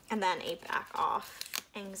then a back off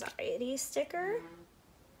anxiety sticker.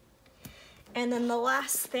 And then the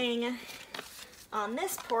last thing on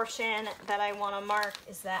this portion that I want to mark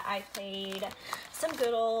is that I played some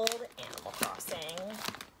good old Animal Crossing,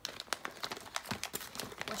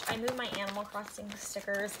 which I moved my Animal Crossing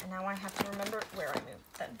stickers and now I have to remember where I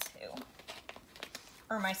moved them to,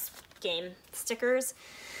 or my game stickers.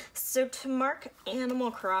 So to mark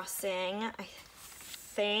Animal Crossing, I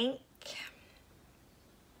think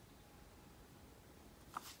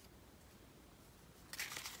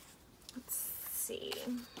let's see.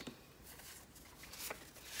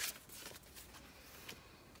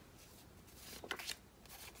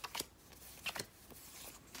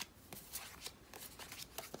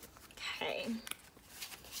 Okay.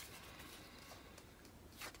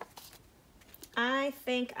 I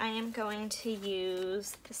think I am going to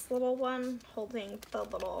use this little one holding the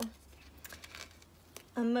little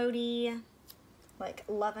emoji, like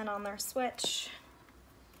loving on their Switch.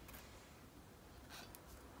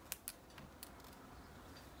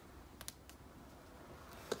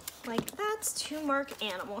 Like that's to mark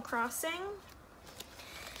Animal Crossing.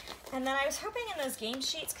 And then I was hoping in those game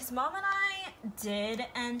sheets, because Mom and I did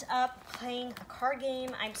end up playing a card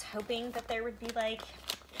game, I was hoping that there would be like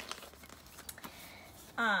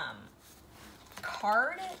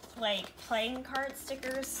playing card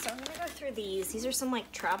stickers. So I'm gonna go through these. These are some like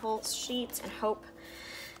travel sheets and hope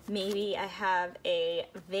Maybe I have a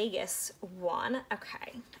Vegas one.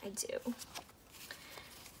 Okay, I do.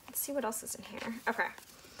 Let's see what else is in here. Okay,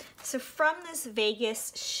 so from this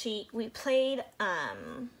Vegas sheet, we played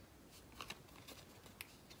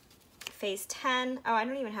Phase 10. Oh, I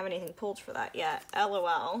don't even have anything pulled for that yet.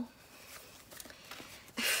 LOL.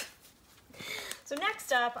 So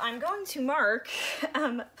next up, I'm going to mark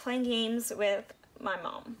playing games with my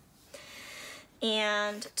mom.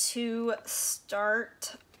 And to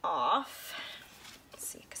start off, let's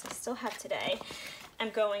see, because I still have today, I'm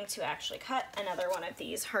going to actually cut another one of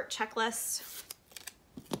these heart checklists.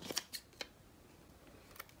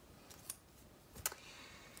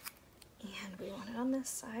 And we want it on this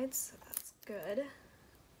side, so that's good.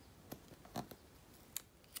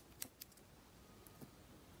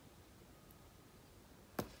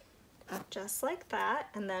 Just like that,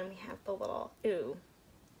 and then we have the little, ooh.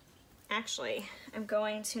 Actually, I'm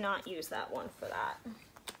going to not use that one for that.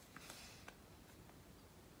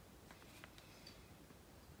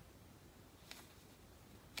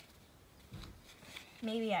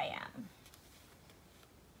 Maybe I am.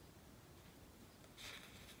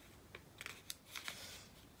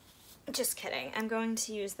 Just kidding. I'm going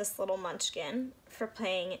to use this little munchkin for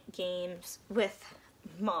playing games with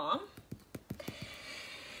mom.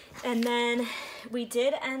 And then we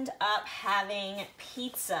did end up having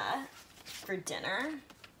pizza for dinner.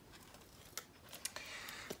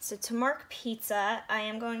 So to mark pizza, I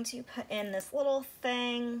am going to put in this little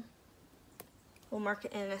thing. We'll mark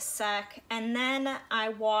it in a sec. And then I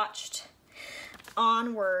watched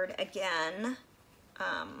Onward again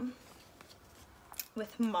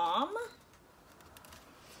with mom.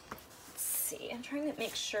 Let's see, I'm trying to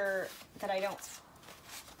make sure that I don't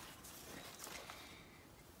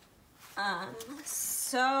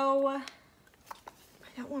so I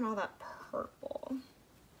don't want all that purple.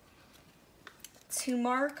 To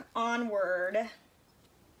mark Onward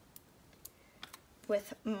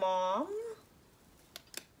with mom,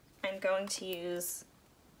 I'm going to use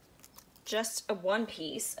just a one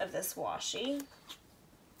piece of this washi.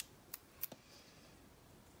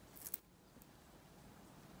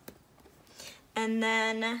 And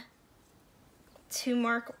then to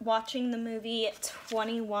mark watching the movie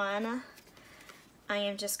 21, I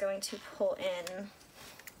am just going to pull in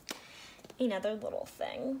another little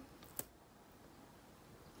thing.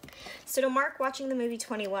 So to mark watching the movie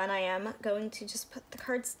 21, I am going to just put the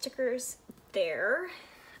card stickers there.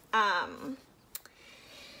 And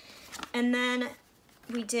then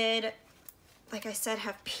we did, like I said,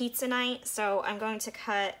 have pizza night. So I'm going to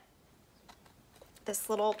cut this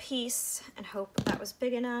little piece and hope that was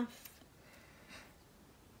big enough.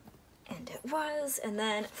 And it was. And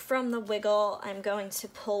then from the wiggle, I'm going to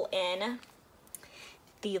pull in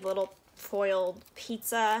the little foiled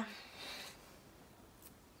pizza.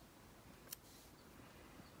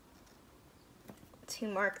 To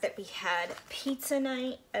mark that we had pizza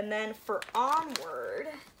night. And then for Onward,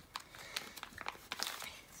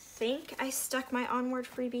 I think I stuck my Onward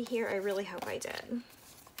freebie here. I really hope I did.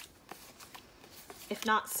 If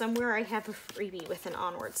not, somewhere I have a freebie with an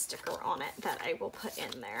Onward sticker on it that I will put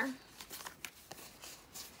in there.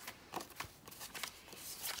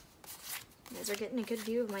 You guys are getting a good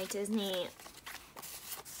view of my Disney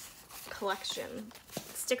collection,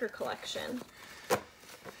 sticker collection.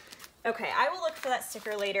 Okay, I will look for that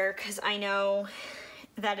sticker later because I know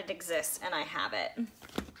that it exists and I have it.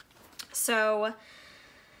 So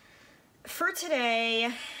for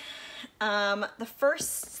today, the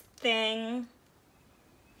first thing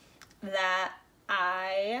that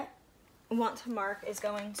I want to mark is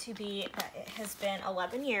going to be that it has been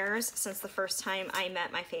 11 years since the first time I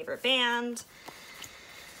met my favorite band.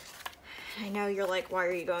 I know you're like, why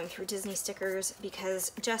are you going through Disney stickers?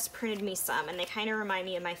 Because Jess printed me some and they kind of remind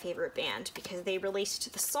me of my favorite band because they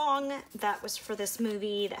released the song that was for this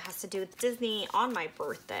movie that has to do with Disney on my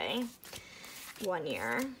birthday one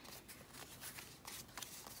year.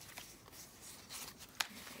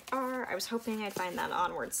 I was hoping I'd find that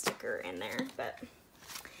Onward sticker in there, but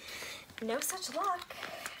no such luck.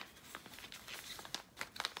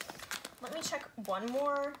 Let me check one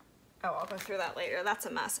more. Oh, I'll go through that later. That's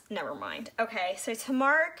a mess. Never mind. Okay, so to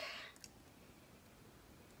mark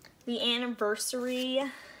the anniversary,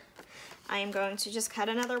 I am going to just cut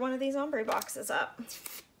another one of these ombre boxes up.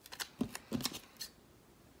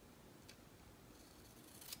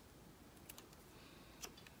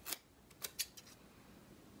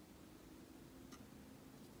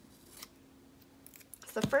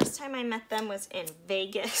 The first time I met them was in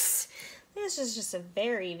Vegas. This is just a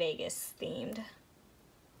very Vegas themed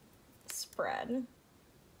spread.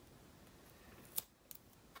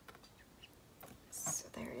 So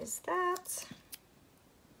there is that.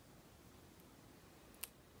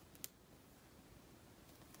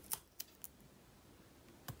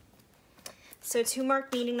 So to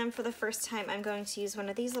mark meeting them for the first time, I'm going to use one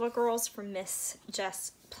of these little girls from Miss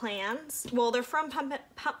Jess Plans. Well, they're from Pumpkin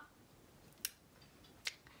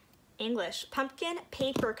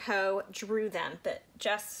Paper Co. drew them, but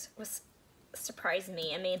Jess surprised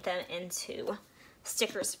me and made them into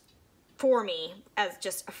stickers for me as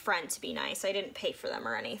just a friend to be nice. I didn't pay for them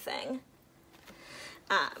or anything.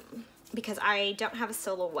 Because I don't have a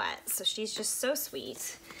silhouette, so she's just so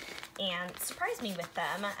sweet and surprised me with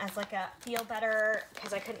them as like a feel better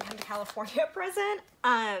because I couldn't come to California present.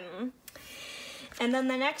 And then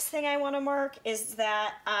the next thing I want to mark is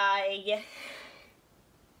that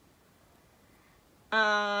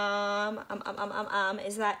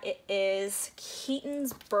it is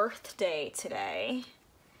Keaton's birthday today.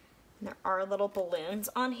 And there are little balloons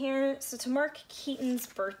on here. So to mark Keaton's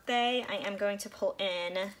birthday, I am going to pull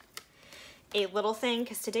in a little thing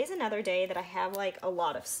because today's another day that I have like a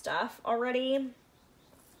lot of stuff already.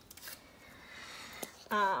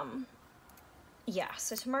 Yeah,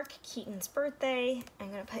 so to mark Keaton's birthday, I'm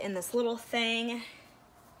gonna put in this little thing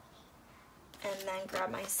and then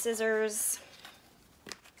grab my scissors.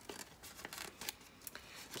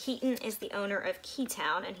 Keaton is the owner of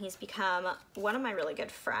Keytown, and he's become one of my really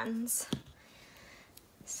good friends.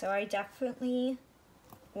 So I definitely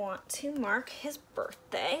want to mark his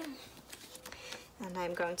birthday. And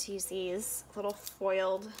I'm going to use these little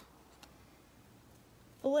foiled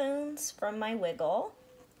balloons from my Wiggle.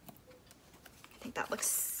 I think that looks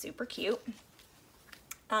super cute.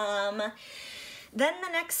 Then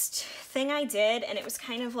the next thing I did, and it was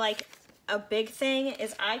kind of like a big thing,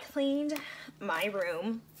 is I cleaned my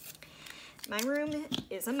room. My room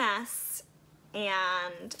is a mess,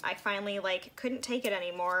 and I finally like couldn't take it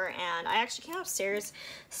anymore, and I actually came upstairs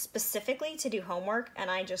specifically to do homework, and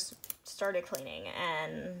I just started cleaning,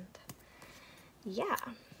 and yeah.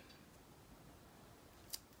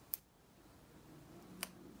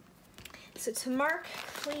 So to mark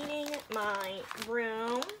cleaning my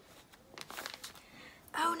room,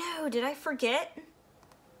 oh no, did I forget?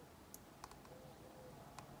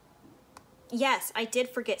 Yes, I did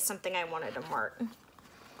forget something I wanted to mark.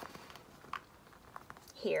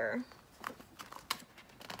 Here.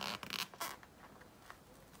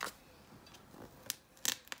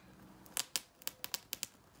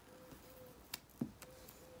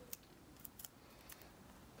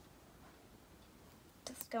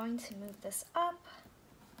 Just going to move this up.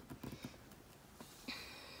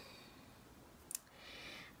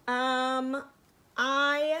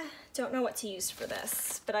 I don't know what to use for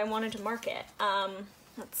this, but I wanted to mark it.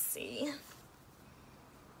 Let's see.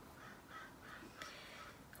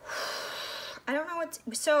 I don't know what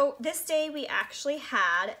to, so this day we actually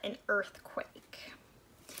had an earthquake.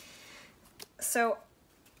 So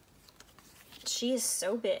she is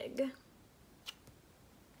so big.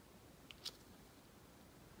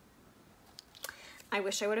 I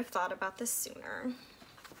wish I would have thought about this sooner.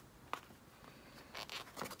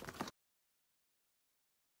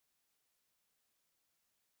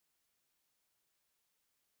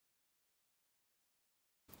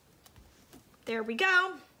 There we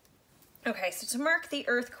go. Okay, so to mark the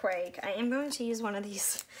earthquake, I am going to use one of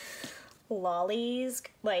these lollies,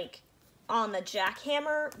 like, on the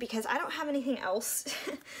jackhammer, because I don't have anything else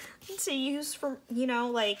to use for, you know,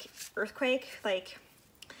 like, earthquake, like,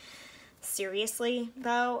 seriously,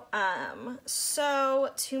 though.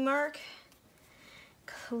 So, to mark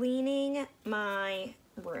cleaning my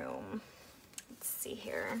room, let's see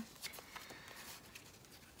here.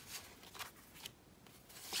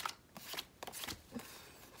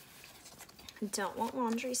 Don't want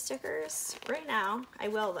laundry stickers right now. I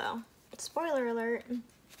will though. Spoiler alert.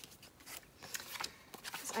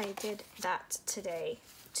 Because I did that today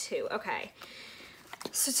too. Okay.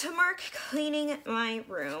 So to mark cleaning my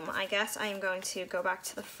room, I guess I am going to go back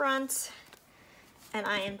to the front and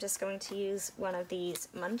I am just going to use one of these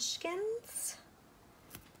munchkins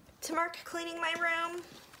to mark cleaning my room.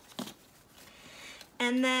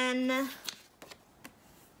 And then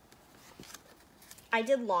I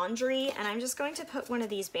did laundry, and I'm just going to put one of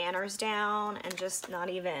these banners down and just not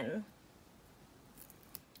even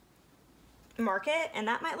mark it, and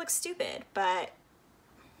that might look stupid, but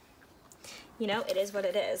you know, it is what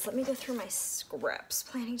it is. Let me go through my scripts.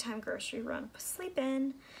 Planning time, grocery run, sleep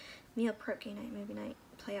in, meal prep, game night, movie night,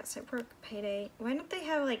 play outside work, payday. Why don't they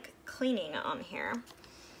have like cleaning on here?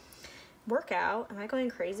 Workout, am I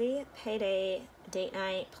going crazy? Payday, date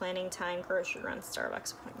night, planning time, grocery run,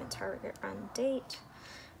 Starbucks appointment, Target run, date,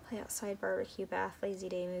 play outside, barbecue, bath, lazy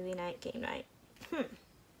day, movie night, game night. I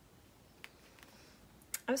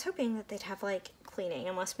was hoping that they'd have like cleaning,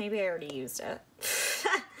 unless maybe I already used it.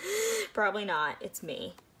 Probably not, it's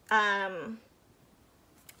me. I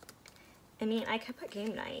mean, I could put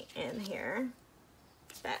game night in here,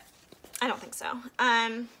 but I don't think so.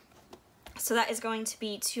 So that is going to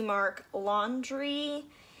be to mark laundry.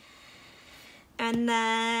 And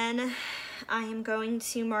then I am going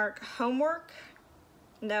to mark homework.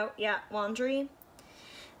 No, yeah, laundry.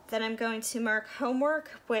 Then I'm going to mark homework,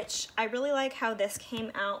 which I really like how this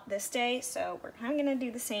came out this day, so we're kind of gonna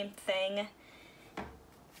do the same thing.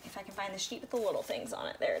 If I can find the sheet with the little things on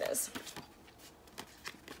it, there it is.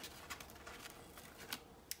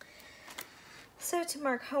 So to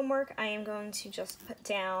mark homework, I am going to just put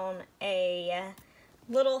down a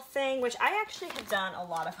little thing, which I actually have done a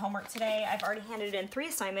lot of homework today. I've already handed in 3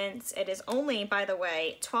 assignments. It is only, by the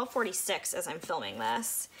way, 12:46 as I'm filming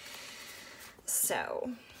this.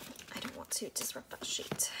 So I don't want to disrupt that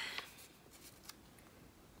sheet.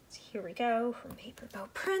 So here we go, from Paper Bow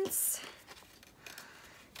Prints.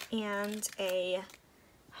 And a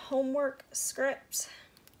homework script.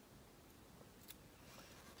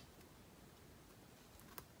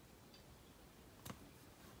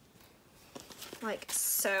 Like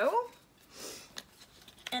so.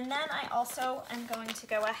 And then I also am going to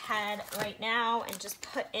go ahead right now and just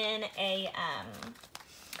put in a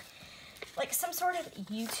like some sort of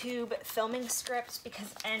YouTube filming script,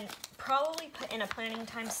 because, and probably put in a planning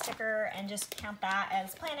time sticker and just count that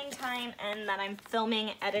as planning time, and that I'm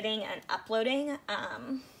filming, editing, and uploading,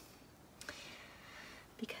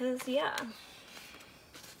 because yeah.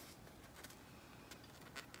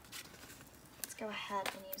 Let's go ahead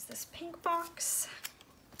and use this pink box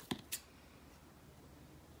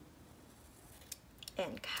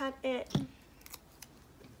and cut it.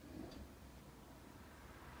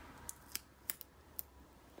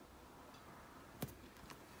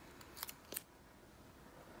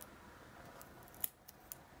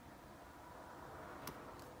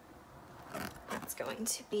 Going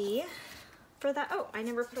to be for that. Oh, I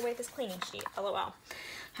never put away this cleaning sheet. LOL.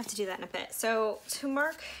 Have to do that in a bit. So to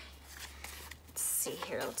mark, let's see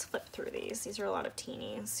here. Let's flip through these. These are a lot of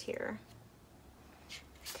teenies here.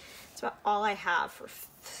 It's about all I have for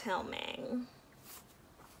filming.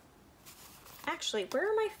 Actually,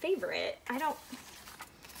 where are my favorite? I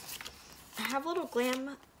have little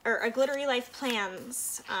glam or a Glittery Life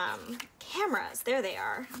Plans cameras. There they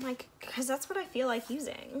are. I'm like, because that's what I feel like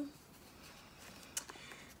using.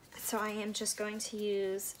 So I am just going to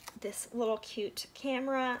use this little cute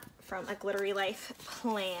camera from a Glittery Life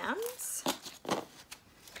Plans.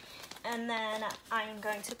 And then I'm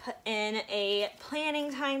going to put in a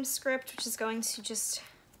planning time script, which is going to just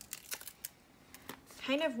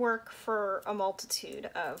kind of work for a multitude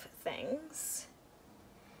of things.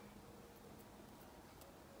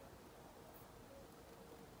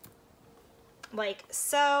 Like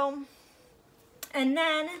so. And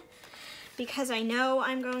then, because I know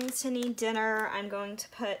I'm going to need dinner, I'm going to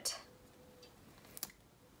put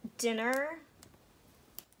dinner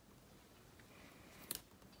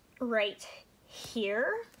right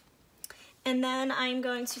here. And then I'm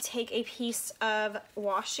going to take a piece of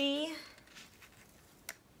washi.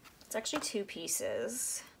 It's actually 2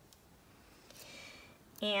 pieces.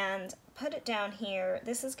 And put it down here.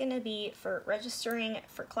 This is going to be for registering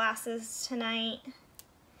for classes tonight.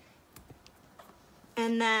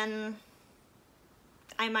 And then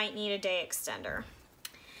I might need a day extender,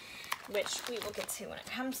 which we will get to when it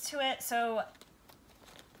comes to it. So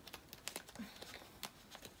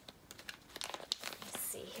let's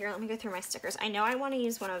see here. Let me go through my stickers. I know I want to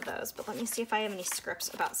use one of those, but let me see if I have any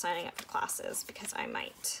scripts about signing up for classes, because I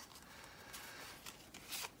might.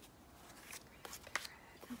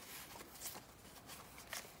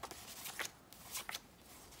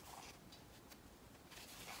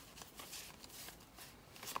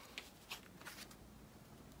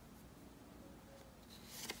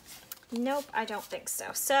 Nope, I don't think so.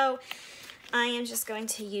 So I am just going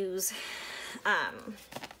to use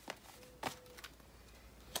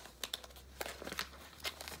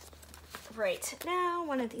right now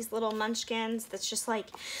one of these little munchkins that's just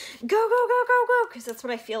like go, go, go, go, go, because that's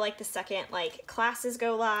what I feel like the second like classes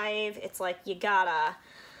go live. It's like you gotta,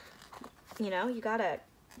 you know, you gotta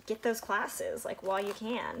get those classes like while you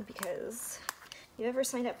can, because if you ever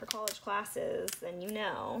signed up for college classes, then you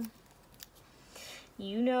know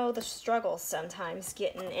the struggle sometimes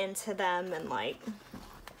getting into them and like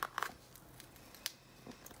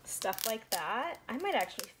stuff like that. I might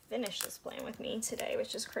actually finish this Plan With Me today,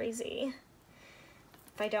 which is crazy.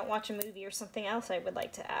 If I don't watch a movie or something else I would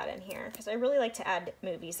like to add in here, because I really like to add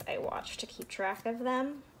movies I watch to keep track of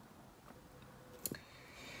them.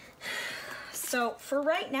 So for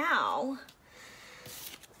right now,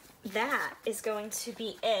 that is going to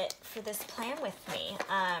be it for this plan with me.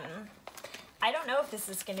 I don't know if this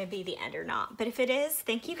is going to be the end or not, but if it is,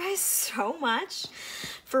 thank you guys so much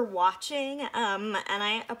for watching. And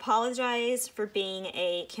I apologize for being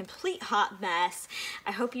a complete hot mess.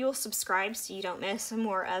 I hope you will subscribe so you don't miss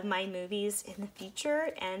more of my movies in the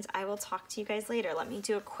future, and I will talk to you guys later. Let me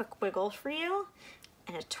do a quick wiggle for you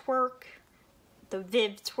and a twerk, the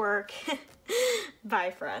Viv twerk.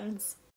 Bye, friends.